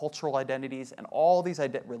geographical and cultural identities and all these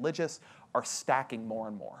religious are stacking more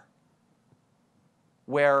and more.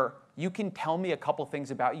 Where you can tell me a couple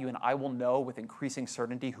things about you and I will know with increasing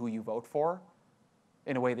certainty who you vote for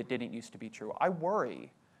in a way that didn't used to be true. I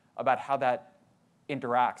worry about how that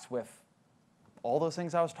interacts with all those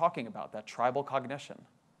things I was talking about, that tribal cognition.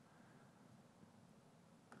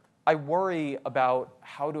 I worry about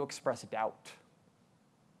how to express doubt.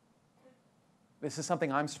 This is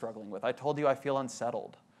something I'm struggling with. I told you I feel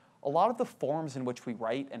unsettled. A lot of the forms in which we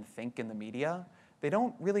write and think in the media, they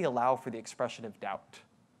don't really allow for the expression of doubt.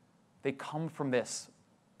 They come from this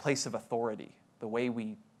place of authority, the way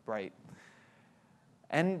we write.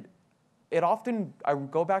 And it often, I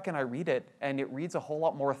go back and I read it, and it reads a whole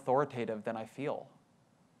lot more authoritative than I feel.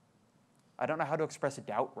 I don't know how to express a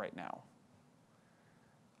doubt right now.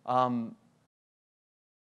 I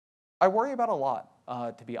worry about a lot,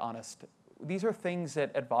 to be honest. These are things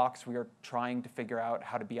that at Vox we are trying to figure out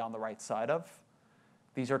how to be on the right side of.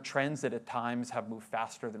 These are trends that at times have moved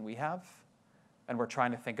faster than we have, and we're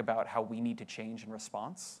trying to think about how we need to change in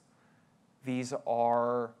response. These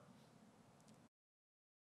are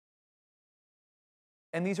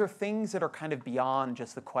things that are kind of beyond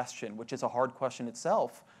just the question, which is a hard question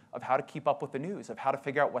itself, of how to keep up with the news, of how to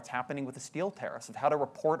figure out what's happening with the steel tariffs, of how to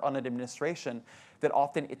report on an administration that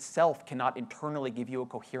often itself cannot internally give you a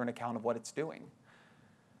coherent account of what it's doing.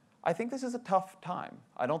 I think this is a tough time.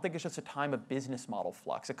 I don't think it's just a time of business model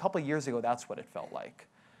flux. A couple of years ago, that's what it felt like.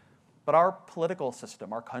 But our political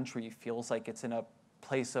system, our country, feels like it's in a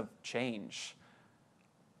place of change.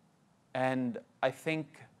 And I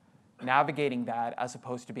think navigating that as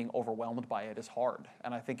opposed to being overwhelmed by it is hard.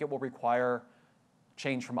 And I think it will require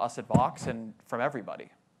change from us at Vox and from everybody.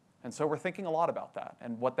 And so we're thinking a lot about that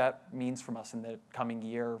and what that means from us in the coming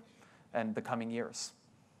year and the coming years.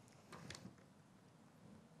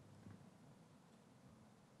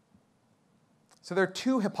 So there are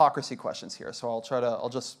two hypocrisy questions here. So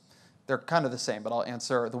they're kind of the same, but I'll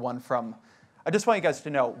answer the one from, I just want you guys to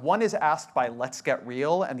know, one is asked by Let's Get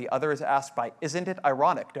Real, and the other is asked by Isn't it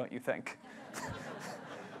ironic, don't you think?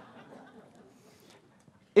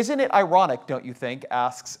 Isn't it ironic, don't you think,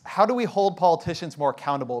 asks, how do we hold politicians more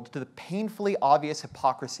accountable to the painfully obvious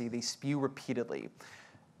hypocrisy they spew repeatedly?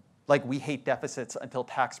 Like, we hate deficits until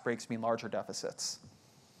tax breaks mean larger deficits.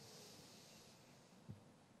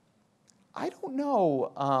 I don't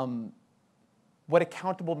know what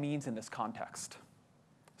accountable means in this context.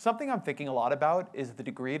 Something I'm thinking a lot about is the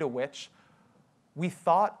degree to which we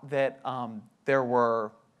thought that there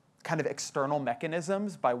were kind of external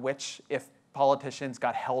mechanisms by which if politicians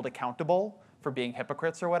got held accountable for being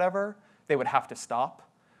hypocrites or whatever, they would have to stop.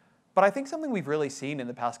 But I think something we've really seen in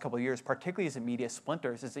the past couple of years, particularly as the media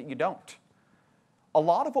splinters, is that you don't. A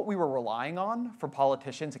lot of what we were relying on for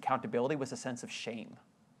politicians' accountability was a sense of shame.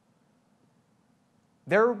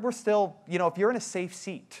 There were still, if you're in a safe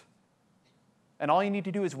seat and all you need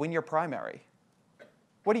to do is win your primary,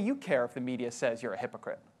 what do you care if the media says you're a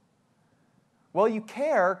hypocrite? Well, you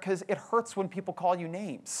care because it hurts when people call you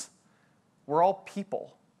names. We're all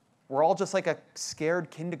people. We're all just like a scared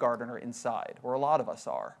kindergartner inside, or a lot of us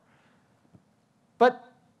are.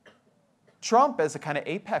 But Trump, as a kind of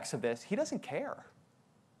apex of this, he doesn't care.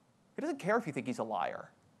 He doesn't care if you think he's a liar.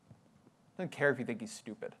 He doesn't care if you think he's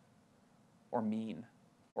stupid, or mean,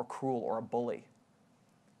 or cruel, or a bully.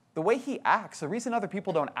 The way he acts, the reason other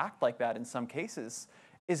people don't act like that in some cases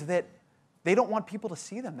is that they don't want people to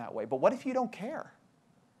see them that way. But what if you don't care?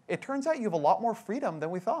 It turns out you have a lot more freedom than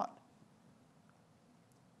we thought.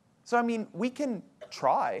 So, I mean, we can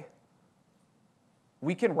try.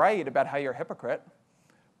 We can write about how you're a hypocrite.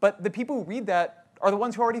 But the people who read that are the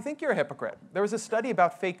ones who already think you're a hypocrite. There was a study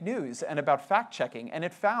about fake news and about fact-checking, and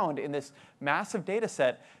it found in this massive data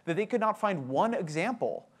set that they could not find one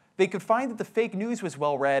example They could find that the fake news was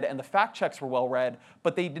well read and the fact checks were well read,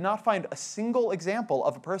 but they did not find a single example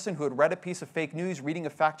of a person who had read a piece of fake news reading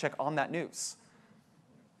a fact check on that news.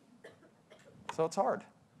 So it's hard.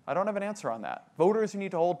 I don't have an answer on that. Voters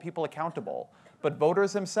need to hold people accountable, but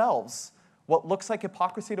voters themselves, what looks like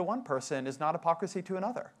hypocrisy to one person is not hypocrisy to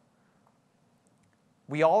another.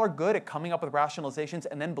 We all are good at coming up with rationalizations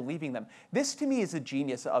and then believing them. This, to me, is the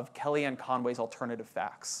genius of Kellyanne Conway's alternative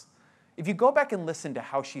facts. If you go back and listen to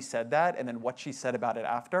how she said that and then what she said about it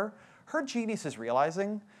after, her genius is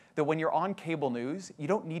realizing that when you're on cable news, you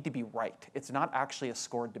don't need to be right. It's not actually a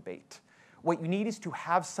scored debate. What you need is to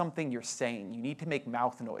have something you're saying. You need to make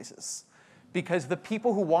mouth noises. Because the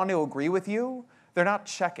people who want to agree with you, they're not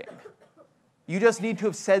checking. You just need to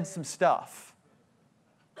have said some stuff.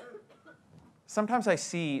 Sometimes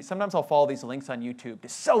I'll follow these links on YouTube to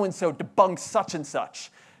so-and-so debunks such and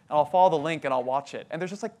such. And I'll follow the link and I'll watch it. And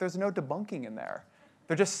there's no debunking in there.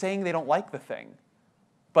 They're just saying they don't like the thing.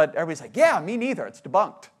 But everybody's like, yeah, me neither, it's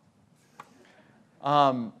debunked.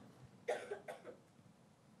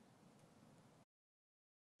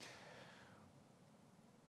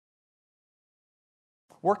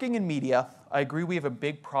 Working in media, I agree we have a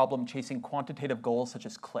big problem chasing quantitative goals such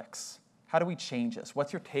as clicks. How do we change this?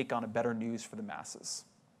 What's your take on a better news for the masses?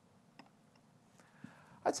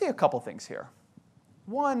 I'd say a couple things here.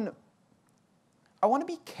 One, I want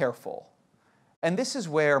to be careful, and this is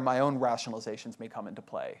where my own rationalizations may come into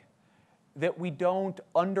play, that we don't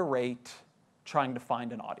underrate trying to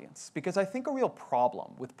find an audience. Because I think a real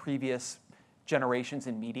problem with previous generations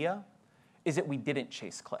in media is that we didn't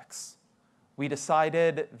chase clicks. We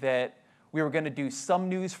decided that we were going to do some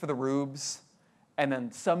news for the rubes and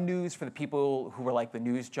then some news for the people who were like the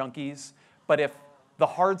news junkies. But if the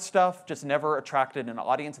hard stuff just never attracted an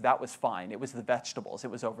audience, that was fine. It was the vegetables. It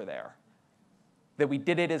was over there. That we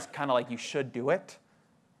did it as kind of like you should do it,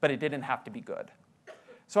 but it didn't have to be good.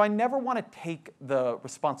 So I never want to take the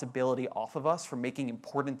responsibility off of us for making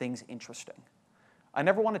important things interesting. I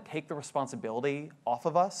never want to take the responsibility off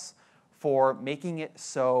of us for making it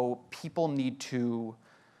so people need to.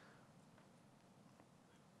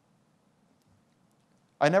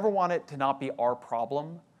 I never want it to not be our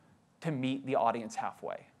problem to meet the audience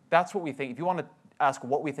halfway. That's what we think. If you want to ask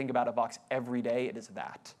what we think about at Vox every day, it is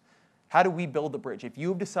that. How do we build the bridge? If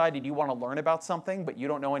you've decided you want to learn about something, but you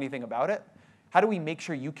don't know anything about it, how do we make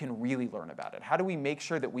sure you can really learn about it? How do we make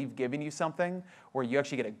sure that we've given you something where you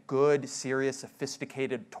actually get a good, serious,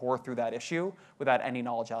 sophisticated tour through that issue without any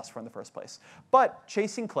knowledge asked for in the first place? But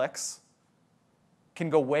chasing clicks can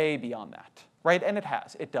go way beyond that, right? And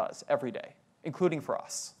it does, every day, including for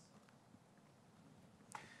us.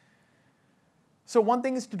 So one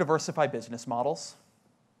thing is to diversify business models.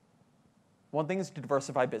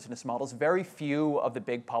 Very few of the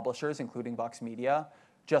big publishers, including Vox Media,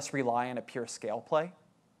 just rely on a pure scale play.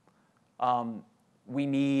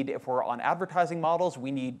 If we're on advertising models,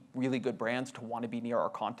 we need really good brands to want to be near our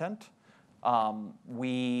content.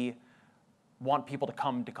 We want people to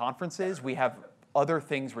come to conferences. We have other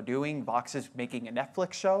things we're doing. Vox is making a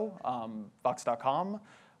Netflix show, Vox.com.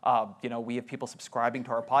 We have people subscribing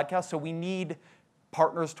to our podcast, so we need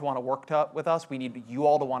partners to want to work with us. We need you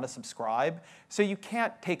all to want to subscribe. So you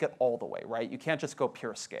can't take it all the way, right? You can't just go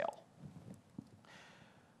pure scale.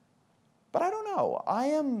 But I don't know.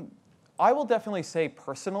 I will definitely say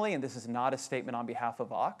personally, and this is not a statement on behalf of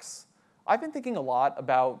Vox, I've been thinking a lot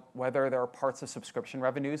about whether there are parts of subscription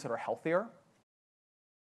revenues that are healthier,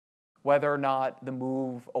 whether or not the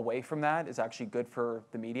move away from that is actually good for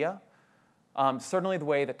the media. Certainly the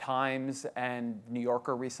way the Times and New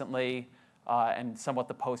Yorker recently, and somewhat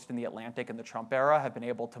the Post and the Atlantic in the Trump era have been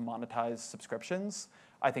able to monetize subscriptions,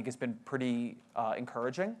 I think has been pretty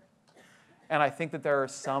encouraging. And I think that there are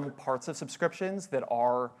some parts of subscriptions that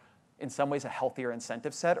are, in some ways, a healthier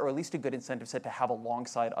incentive set, or at least a good incentive set to have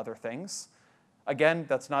alongside other things. Again,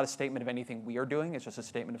 that's not a statement of anything we are doing. It's just a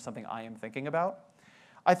statement of something I am thinking about.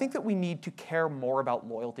 I think that we need to care more about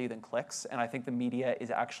loyalty than clicks, and I think the media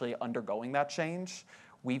is actually undergoing that change.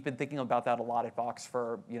 We've been thinking about that a lot at Vox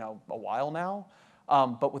for a while now.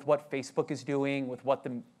 But with what Facebook is doing, with what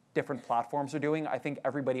the different platforms are doing, I think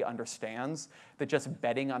everybody understands that just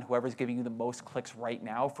betting on whoever's giving you the most clicks right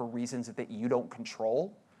now for reasons that you don't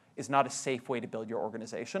control is not a safe way to build your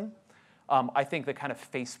organization. I think the kind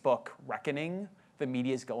of Facebook reckoning the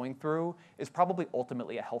media is going through is probably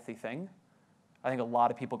ultimately a healthy thing. I think a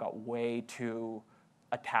lot of people got way too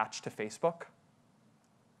attached to Facebook.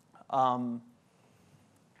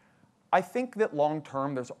 I think that long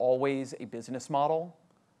term, there's always a business model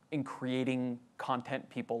in creating content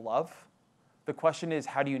people love. The question is,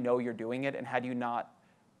 how do you know you're doing it, and how do you not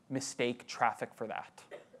mistake traffic for that?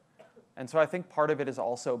 And so I think part of it is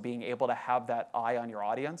also being able to have that eye on your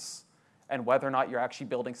audience and whether or not you're actually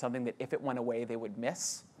building something that if it went away, they would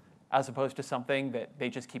miss, as opposed to something that they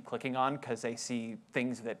just keep clicking on because they see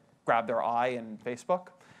things that grab their eye in Facebook.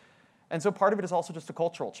 And so part of it is also just a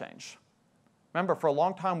cultural change. Remember, for a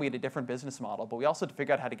long time, we had a different business model, but we also had to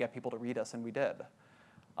figure out how to get people to read us, and we did.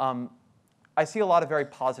 I see a lot of very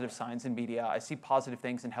positive signs in media. I see positive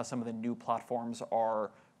things in how some of the new platforms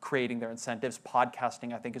are creating their incentives.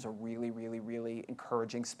 Podcasting, I think, is a really, really, really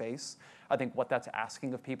encouraging space. I think what that's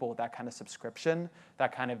asking of people with that kind of subscription,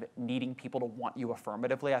 that kind of needing people to want you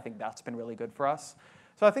affirmatively, I think that's been really good for us.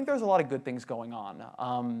 So I think there's a lot of good things going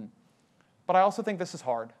on. But I also think this is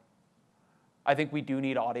hard. I think we do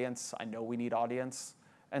need audience. I know we need audience.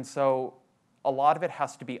 And so a lot of it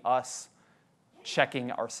has to be us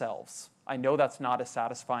checking ourselves. I know that's not a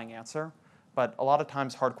satisfying answer, but a lot of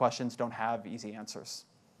times hard questions don't have easy answers.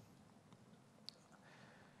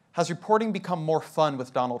 Has reporting become more fun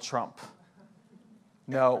with Donald Trump?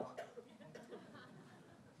 No.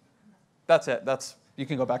 That's it. You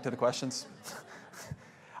can go back to the questions.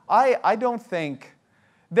 I don't think,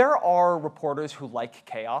 there are reporters who like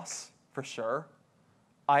chaos, for sure.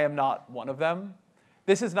 I am not one of them.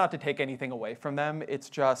 This is not to take anything away from them. It's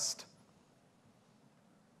just,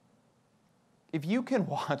 if you can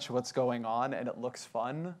watch what's going on and it looks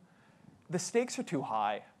fun, the stakes are too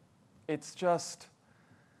high. It's just,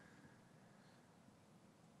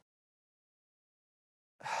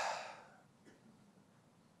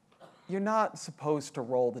 you're not supposed to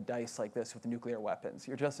roll the dice like this with nuclear weapons.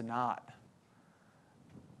 You're just not.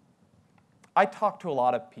 I talk to a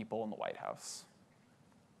lot of people in the White House.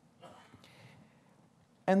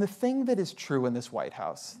 And the thing that is true in this White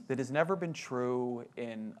House that has never been true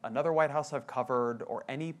in another White House I've covered or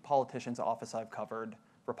any politician's office I've covered,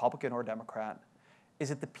 Republican or Democrat, is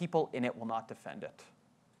that the people in it will not defend it.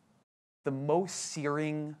 The most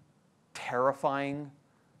searing, terrifying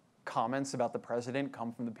comments about the president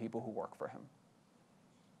come from the people who work for him.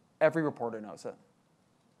 Every reporter knows it.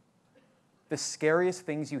 The scariest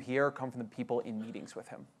things you hear come from the people in meetings with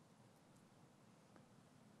him.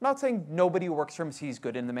 I'm not saying nobody who works for him sees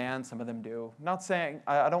good in the man, some of them do. I'm not saying,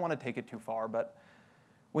 I don't want to take it too far, but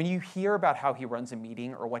when you hear about how he runs a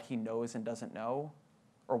meeting or what he knows and doesn't know,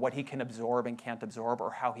 or what he can absorb and can't absorb, or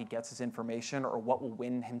how he gets his information, or what will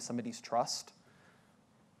win him somebody's trust,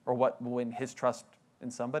 or what will win his trust in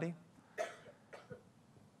somebody,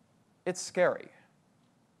 it's scary.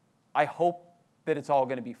 I hope that it's all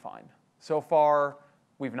going to be fine. So far,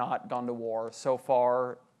 we've not gone to war. So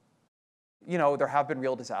far, there have been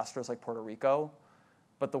real disasters like Puerto Rico,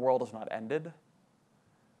 but the world has not ended.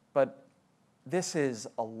 But this is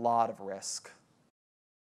a lot of risk.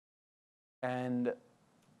 And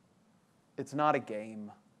it's not a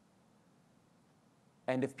game.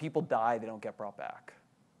 And if people die, they don't get brought back.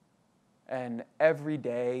 And every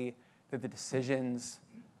day that the decisions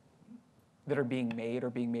that are being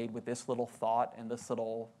made with this little thought and this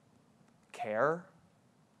little care,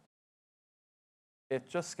 it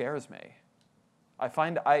just scares me.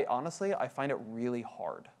 Honestly, I find it really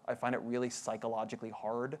hard. I find it really psychologically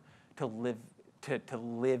hard to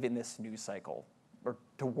live in this news cycle, or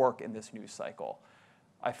to work in this news cycle.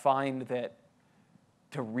 I find that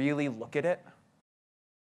to really look at it,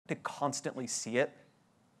 to constantly see it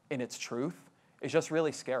in its truth, is just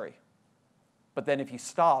really scary. But then if you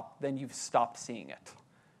stop, then you've stopped seeing it.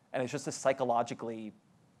 And it's just a psychologically,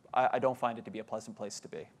 I don't find it to be a pleasant place to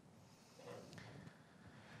be.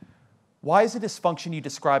 Why is the dysfunction you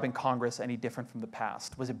describe in Congress any different from the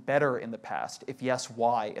past? Was it better in the past? If yes,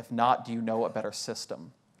 why? If not, do you know a better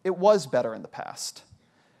system? It was better in the past.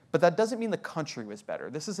 But that doesn't mean the country was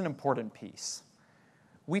better. This is an important piece.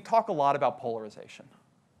 We talk a lot about polarization.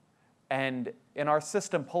 And in our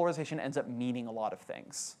system, polarization ends up meaning a lot of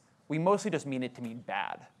things. We mostly just mean it to mean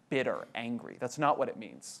bad, bitter, angry. That's not what it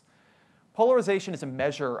means. Polarization is a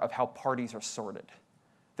measure of how parties are sorted.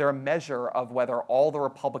 They're a measure of whether all the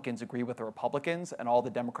Republicans agree with the Republicans and all the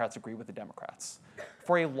Democrats agree with the Democrats.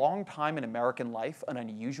 For a long time in American life, an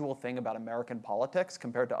unusual thing about American politics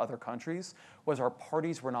compared to other countries was our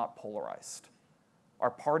parties were not polarized. Our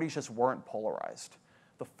parties just weren't polarized.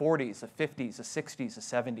 The 40s, the 50s, the 60s, the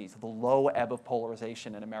 70s, the low ebb of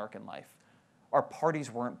polarization in American life. Our parties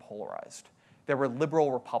weren't polarized. There were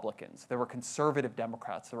liberal Republicans. There were conservative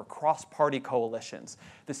Democrats. There were cross-party coalitions.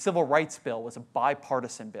 The Civil Rights Bill was a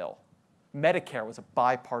bipartisan bill. Medicare was a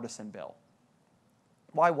bipartisan bill.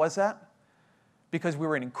 Why was that? Because we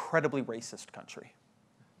were an incredibly racist country.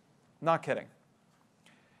 Not kidding.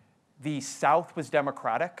 The South was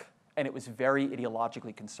Democratic, and it was very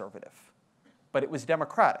ideologically conservative. But it was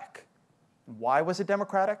democratic. Why was it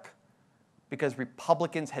democratic? because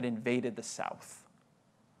Republicans had invaded the South.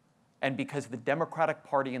 And because the Democratic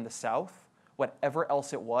Party in the South, whatever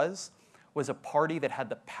else it was a party that had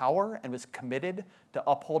the power and was committed to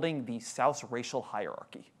upholding the South's racial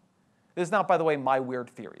hierarchy. This is not, by the way, my weird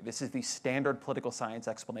theory. This is the standard political science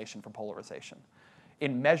explanation for polarization.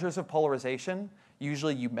 In measures of polarization,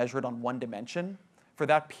 usually you measure it on one dimension. For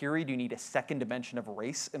that period, you need a second dimension of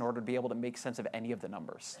race in order to be able to make sense of any of the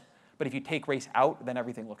numbers. But if you take race out, then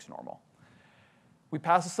everything looks normal. We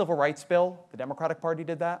passed the Civil Rights Bill. The Democratic Party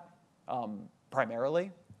did that,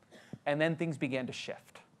 primarily. And then things began to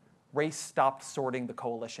shift. Race stopped sorting the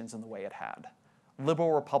coalitions in the way it had.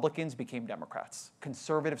 Liberal Republicans became Democrats.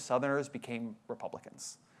 Conservative Southerners became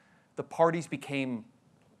Republicans. The parties became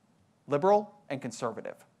liberal and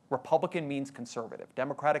conservative. Republican means conservative.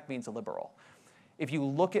 Democratic means liberal. If you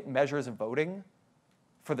look at measures of voting,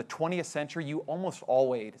 for the 20th century, you almost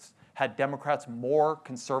always had Democrats more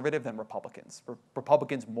conservative than Republicans,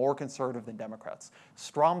 Republicans more conservative than Democrats.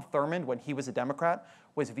 Strom Thurmond, when he was a Democrat,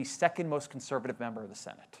 was the second most conservative member of the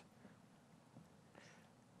Senate.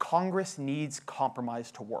 Congress needs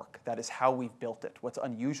compromise to work. That is how we've built it. What's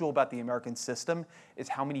unusual about the American system is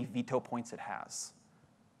how many veto points it has.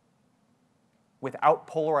 Without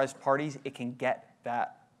polarized parties, it can get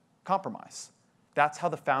that compromise. That's how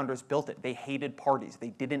the founders built it. They hated parties. They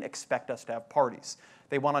didn't expect us to have parties.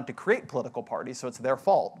 They wanted to create political parties, so it's their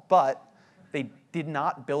fault. But they did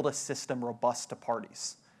not build a system robust to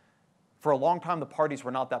parties. For a long time, the parties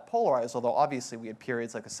were not that polarized, although obviously we had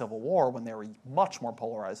periods like the Civil War when they were much more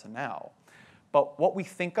polarized than now. But what we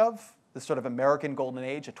think of, the sort of American golden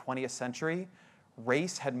age, a 20th century,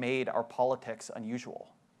 race had made our politics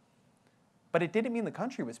unusual. But it didn't mean the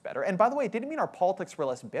country was better. And by the way, it didn't mean our politics were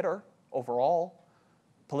less bitter overall.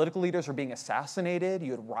 Political leaders were being assassinated.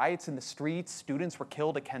 You had riots in the streets. Students were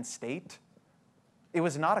killed at Kent State. It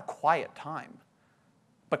was not a quiet time.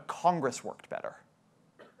 But Congress worked better.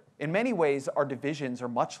 In many ways, our divisions are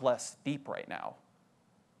much less deep right now.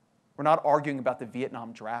 We're not arguing about the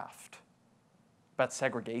Vietnam draft, about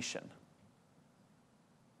segregation.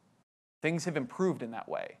 Things have improved in that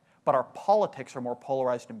way, but our politics are more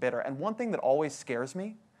polarized and bitter. And one thing that always scares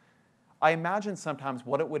me, I imagine sometimes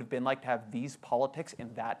what it would have been like to have these politics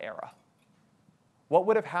in that era. What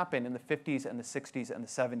would have happened in the 50s and the 60s and the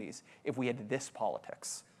 70s if we had this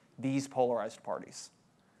politics, these polarized parties?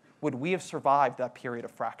 Would we have survived that period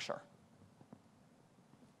of fracture?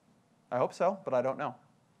 I hope so, but I don't know.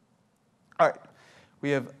 All right,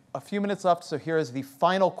 we have a few minutes left, so here is the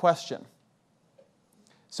final question.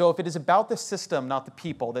 So if it is about the system, not the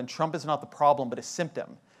people, then Trump is not the problem, but a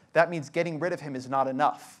symptom. That means getting rid of him is not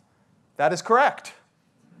enough. That is correct.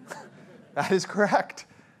 That is correct.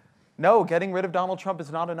 No, getting rid of Donald Trump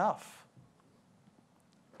is not enough.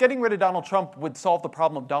 Getting rid of Donald Trump would solve the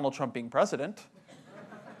problem of Donald Trump being president.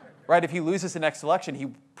 Right? If he loses the next election, he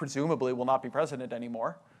presumably will not be president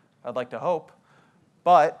anymore. I'd like to hope.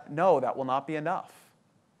 But no, that will not be enough.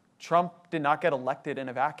 Trump did not get elected in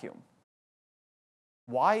a vacuum.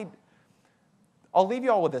 Why? I'll leave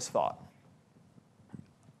you all with this thought.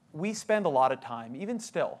 We spend a lot of time, even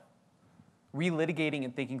still, relitigating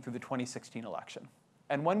and thinking through the 2016 election.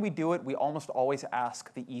 And when we do it, we almost always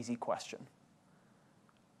ask the easy question.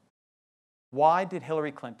 Why did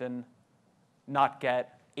Hillary Clinton not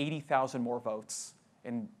get 80,000 more votes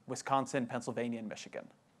in Wisconsin, Pennsylvania, and Michigan?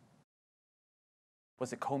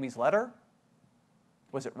 Was it Comey's letter?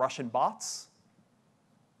 Was it Russian bots?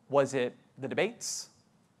 Was it the debates?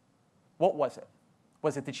 What was it?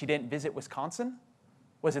 Was it that she didn't visit Wisconsin?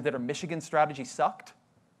 Was it that her Michigan strategy sucked?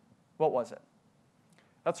 What was it?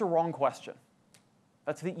 That's a wrong question.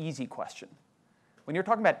 That's the easy question. When you're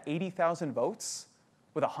talking about 80,000 votes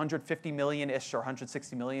with 150 million-ish or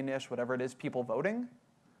 160 million-ish, whatever it is, people voting,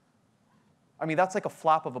 I mean, that's like a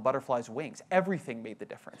flap of a butterfly's wings. Everything made the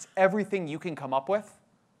difference. Everything you can come up with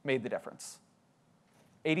made the difference.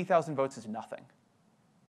 80,000 votes is nothing.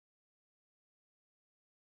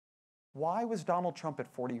 Why was Donald Trump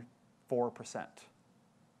at 44%?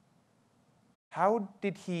 How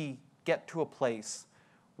did he get to a place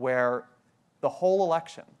where the whole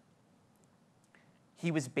election,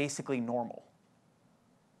 he was basically normal?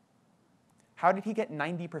 How did he get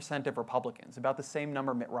 90% of Republicans, about the same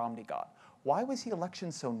number Mitt Romney got? Why was the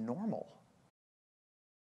election so normal?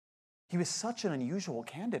 He was such an unusual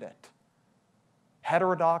candidate.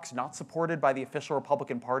 Heterodox, not supported by the official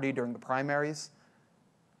Republican Party during the primaries.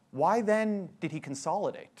 Why then did he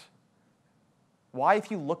consolidate? Why,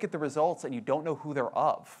 if you look at the results and you don't know who they're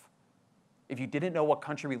of, if you didn't know what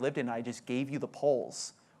country we lived in and I just gave you the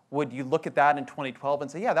polls, would you look at that in 2012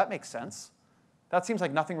 and say, yeah, that makes sense? That seems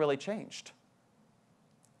like nothing really changed.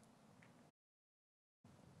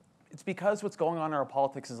 It's because what's going on in our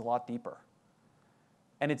politics is a lot deeper.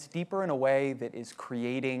 And it's deeper in a way that is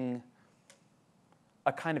creating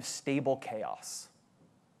a kind of stable chaos.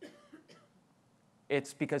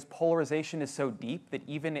 It's because polarization is so deep that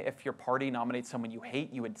even if your party nominates someone you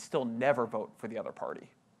hate, you would still never vote for the other party.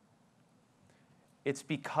 It's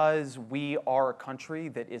because we are a country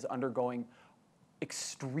that is undergoing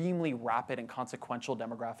extremely rapid and consequential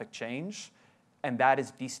demographic change, and that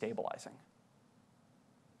is destabilizing.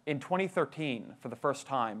 In 2013, for the first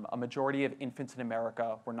time, a majority of infants in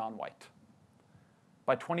America were non-white.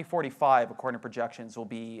 By 2045, according to projections, we'll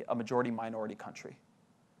be a majority minority country.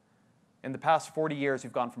 In the past 40 years,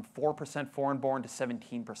 we've gone from 4% foreign-born to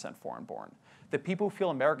 17% foreign-born. The people who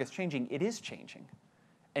feel America is changing, it is changing.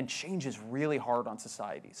 And change is really hard on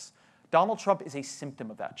societies. Donald Trump is a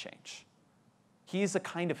symptom of that change. He is the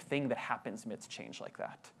kind of thing that happens amidst change like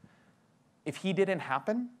that. If he didn't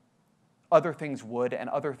happen, other things would and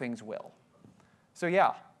other things will. So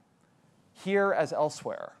yeah, here as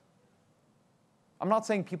elsewhere, I'm not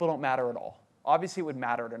saying people don't matter at all. Obviously, it would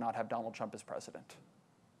matter to not have Donald Trump as president.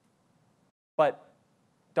 But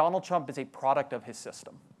Donald Trump is a product of his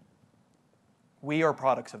system. We are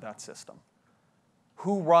products of that system.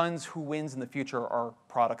 Who runs, who wins in the future are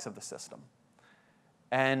products of the system.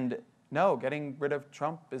 And no, getting rid of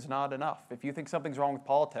Trump is not enough. If you think something's wrong with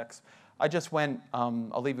politics, I just went,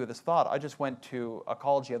 I'll leave you with this thought. I just went to a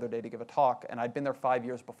college the other day to give a talk, and I'd been there 5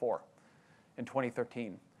 years before, in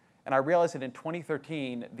 2013. And I realized that in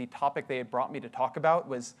 2013, the topic they had brought me to talk about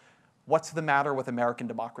was, what's the matter with American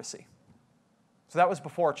democracy? So that was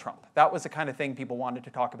before Trump. That was the kind of thing people wanted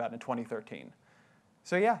to talk about in 2013.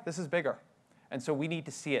 So yeah, this is bigger. And so we need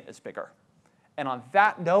to see it as bigger. And on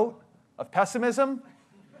that note of pessimism,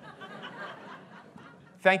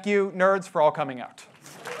 thank you, nerds, for all coming out.